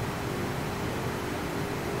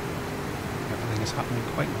 is happening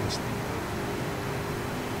quite nicely.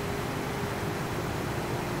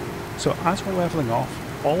 So as we're levelling off,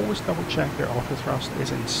 always double check your auto thrust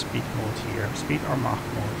is in speed mode here, speed or Mach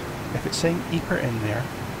mode. If it's saying EPR in there,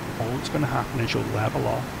 all that's going to happen is you'll level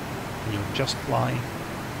off and you'll just fly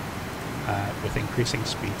with increasing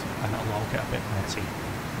speed, and it'll all get a bit messy.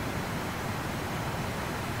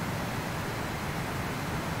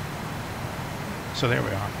 So there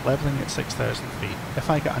we are, levelling at 6,000 feet. If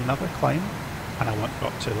I get another climb and I want to go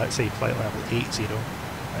up to, let's say, flight level 80,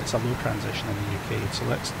 it's a low transition in the UK, so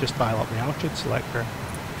let's just dial up the altitude selector,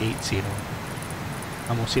 80.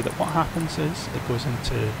 And we'll see that what happens is it goes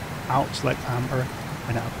into alt select amber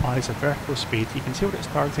and it applies a vertical speed. You can see what it's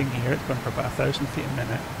targeting here, it's going for about 1,000 feet a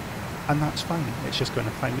minute, and that's fine. It's just going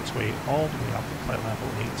to find its way all the way up to flight level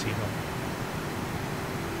 80.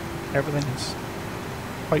 Everything is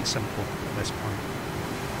quite simple at this point.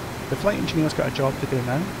 The flight engineer's got a job to do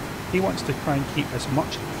now. He wants to try and keep as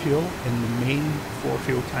much fuel in the main 4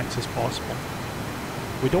 fuel tanks as possible.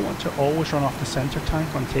 We don't want to always run off the centre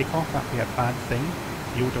tank on takeoff, that'd be a bad thing.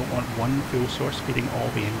 You don't want one fuel source feeding all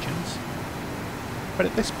the engines. But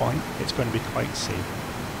at this point, it's going to be quite safe.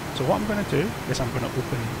 So what I'm going to do is I'm going to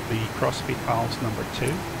open the crossfeed valves number 2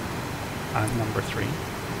 and number 3.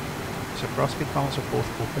 So crossfeed valves are both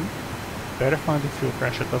open. Verify the fuel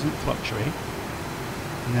pressure doesn't fluctuate.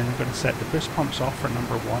 And then I'm going to set the boost pumps off for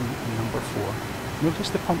number 1 and number 4. Notice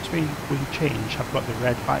the pumps we change have got the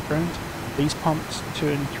red background. These pumps 2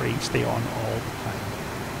 and 3 stay on all the time.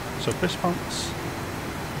 So boost pumps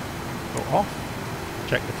go off,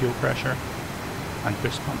 check the fuel pressure, and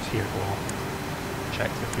boost pumps here go off,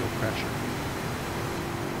 check the fuel pressure.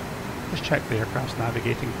 Just check the aircraft's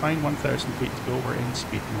navigating fine, 1,000 feet to go, we're in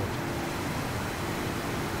speed mode.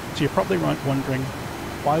 So you're probably wondering,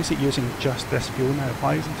 why is it using just this fuel now?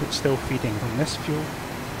 Why isn't it still feeding from this fuel?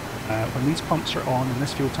 When these pumps are on and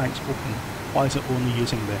this fuel tank's open, why is it only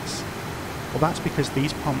using this? Well, that's because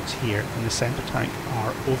these pumps here in the centre tank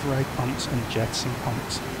are override pumps and jettison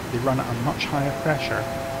pumps. They run at a much higher pressure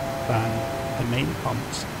than the main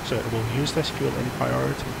pumps, so it will use this fuel in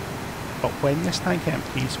priority. But when this tank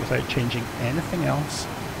empties without changing anything else,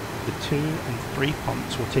 the 2 and 3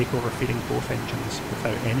 pumps will take over feeding both engines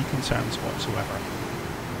without any concerns whatsoever.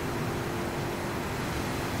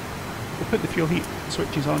 We'll put the fuel heat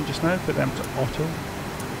switches on just now, put them to auto.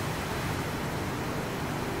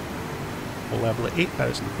 We'll level at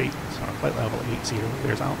 8,000 feet, so our flight level 80,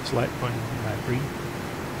 there's alt select going green,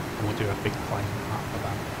 and we'll do a big climb after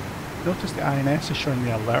that. Notice the INS is showing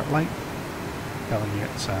the alert light, telling you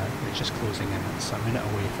it's just closing in, it's a minute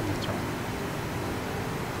away from the turn.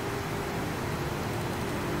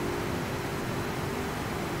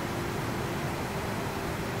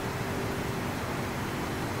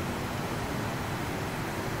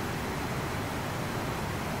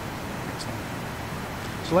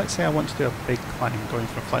 So let's say I want to do a big climb going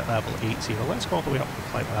from flight level 80, let's go all the way up to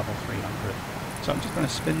flight level 300. So I'm just going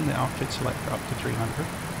to spin the altitude selector up to 300.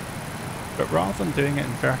 But rather than doing it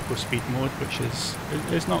in vertical speed mode, which is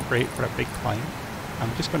not great for a big climb,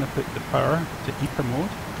 I'm just going to put the power to EPR mode,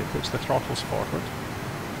 it puts the throttles forward.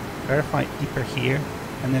 Verify EPR here,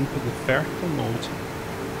 and then put the vertical mode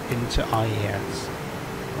into IAS.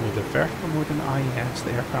 And with the vertical mode in IAS,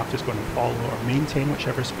 the aircraft is going to follow or maintain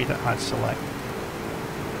whichever speed it has selected.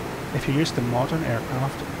 If you use the modern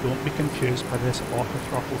aircraft, don't be confused by this auto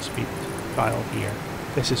throttle speed dial here.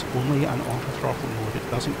 This is only an auto throttle mode, it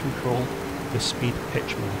doesn't control the speed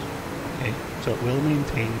pitch mode. Okay, so it will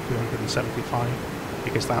maintain 275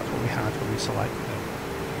 because that's what we had when we selected it.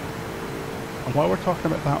 And while we're talking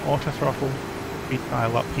about that auto throttle speed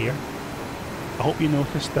dial up here, I hope you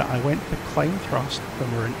noticed that I went to climb thrust when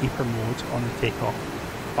we were in EPR mode on the takeoff,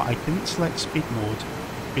 but I didn't select speed mode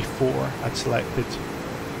before I'd selected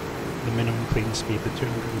the minimum clean speed, the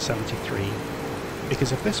 273,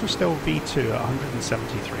 because if this was still V2 at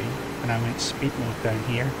 173 and I went speed mode down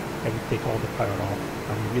here, it would take all the power off,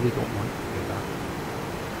 and we really don't want to do that.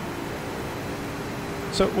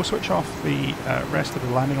 So we'll switch off the rest of the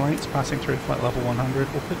landing lights passing through flight level 100,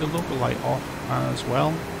 we'll put the local light off as well,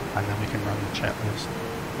 and then we can run the checklist.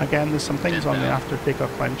 Again, there's some things on the after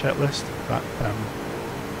takeoff climb checklist that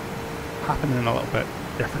happen in a little bit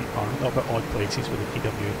different or a little bit odd places with the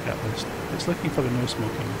TWA checklist. It's looking for the no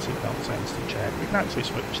smoking and seatbelt signs to check. We can actually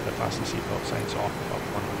switch the fasten seatbelt signs off above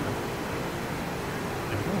 100.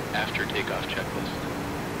 There we go. After takeoff checklist.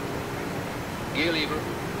 Gear lever.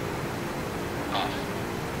 Off.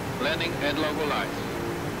 Landing and logo lights.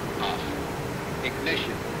 Off.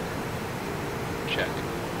 Ignition. Check.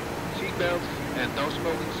 Seatbelts and no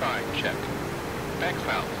smoking sign. Check. Back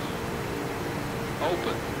valves.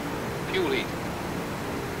 Open. Fuel heat.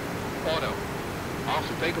 Auto.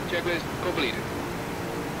 After takeoff checklist completed.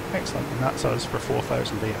 Excellent, and that's us for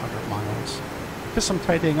 4,800 miles. Just some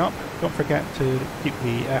tidying up. Don't forget to keep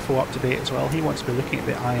the FO up to date as well. He wants to be looking at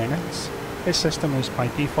the INS. His system is by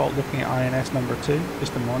default looking at INS number 2,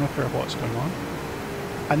 just to monitor what's going on.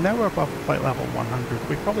 And now we're above flight level 100.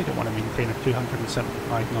 We probably don't want to maintain a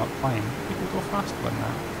 275 knot climb. We can go faster than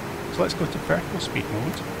that. So let's go to vertical speed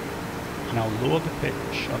mode, and I'll lower the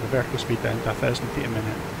pitch or the vertical speed down to 1,000 feet a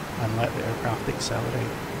minute and let the aircraft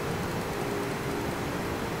accelerate.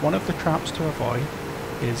 One of the traps to avoid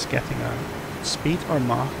is getting a speed or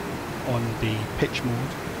Mach on the pitch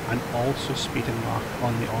mode and also speed and Mach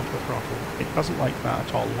on the auto throttle. It doesn't like that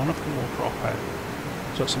at all. One of them will drop out.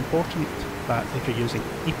 So it's important that if you're using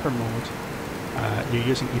EPR mode, you're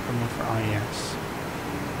using EPR mode for IES.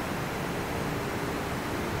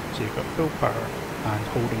 So you've got full power and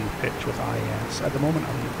holding the pitch with IES. At the moment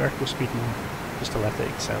I'm in vertical speed mode just to let it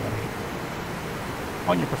accelerate.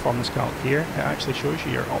 On your performance calc here, it actually shows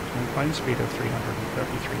you your optimum climb speed of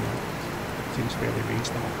 333 knots. It seems fairly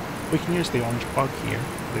reasonable. We can use the orange plug here,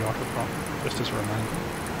 the auto throttle, just as a reminder.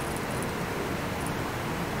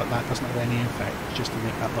 But that doesn't have any effect, just to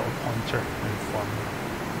make that little pointer move forward.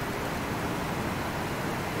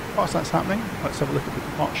 Whilst that's happening, let's have a look at the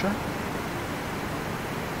departure.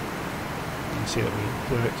 You can see that we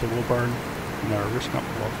flew out to Woburn, and now we're roosting up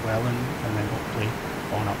towards Welland, and then hopefully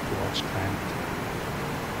on up towards Trent.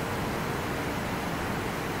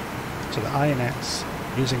 So the INS,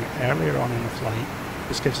 using it earlier on in the flight,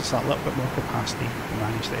 this gives us that little bit more capacity to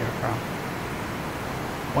manage the aircraft.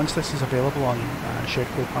 Once this is available on shared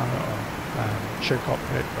co-pilot or shared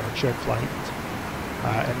cockpit or shared flight,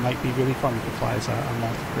 it might be really fun to fly as a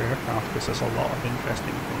multi-crew aircraft because there's a lot of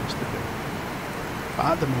interesting things to do.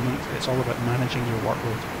 But at the moment, it's all about managing your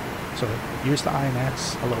workload. So use the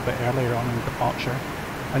INS a little bit earlier on in the departure.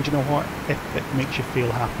 And you know what, if it makes you feel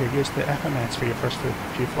happier, use the FMS for your first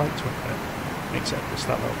few flights with it. Makes it just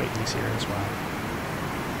that little bit easier as well.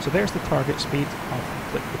 So there's the target speed. I'll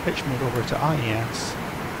flick the pitch mode over to IES,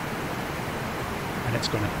 and it's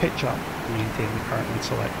going to pitch up to maintain the currently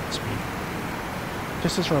selected speed.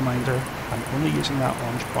 Just as a reminder, I'm only using that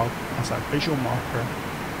orange plug as a visual marker.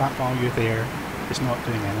 That value there is not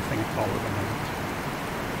doing anything at all at the moment.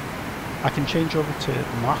 I can change over to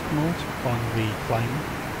Mach mode on the climb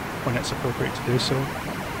when it's appropriate to do so.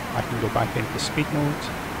 I can go back into speed mode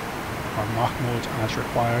or Mach mode as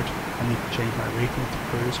required. I need to change my rating to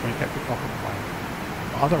cruise when I get to the top of the climb.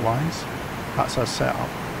 But otherwise, that's us set up,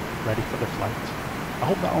 ready for the flight. I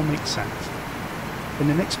hope that all makes sense. In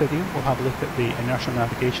the next video, we'll have a look at the inertial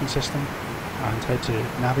navigation system and how to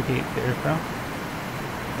navigate the aircraft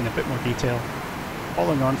in a bit more detail.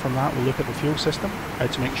 Following on from that, we'll look at the fuel system, how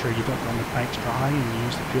to make sure you don't run the tanks dry and you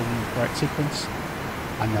use the fuel in the correct sequence,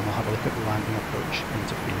 and then we'll have a look at the landing approach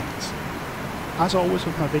into Phoenix. As always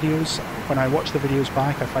with my videos, when I watch the videos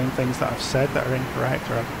back, I find things that I've said that are incorrect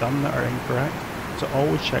or I've done that are incorrect, so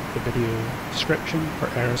always check the video description for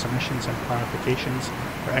errors, omissions and clarifications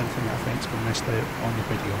for anything that I think's been missed out on the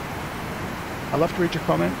video. I'd love to read your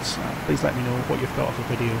comments. Please let me know what you thought of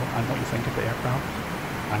the video and what you think of the aircraft,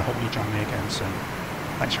 and I hope you join me again soon.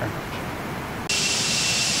 Thanks very much.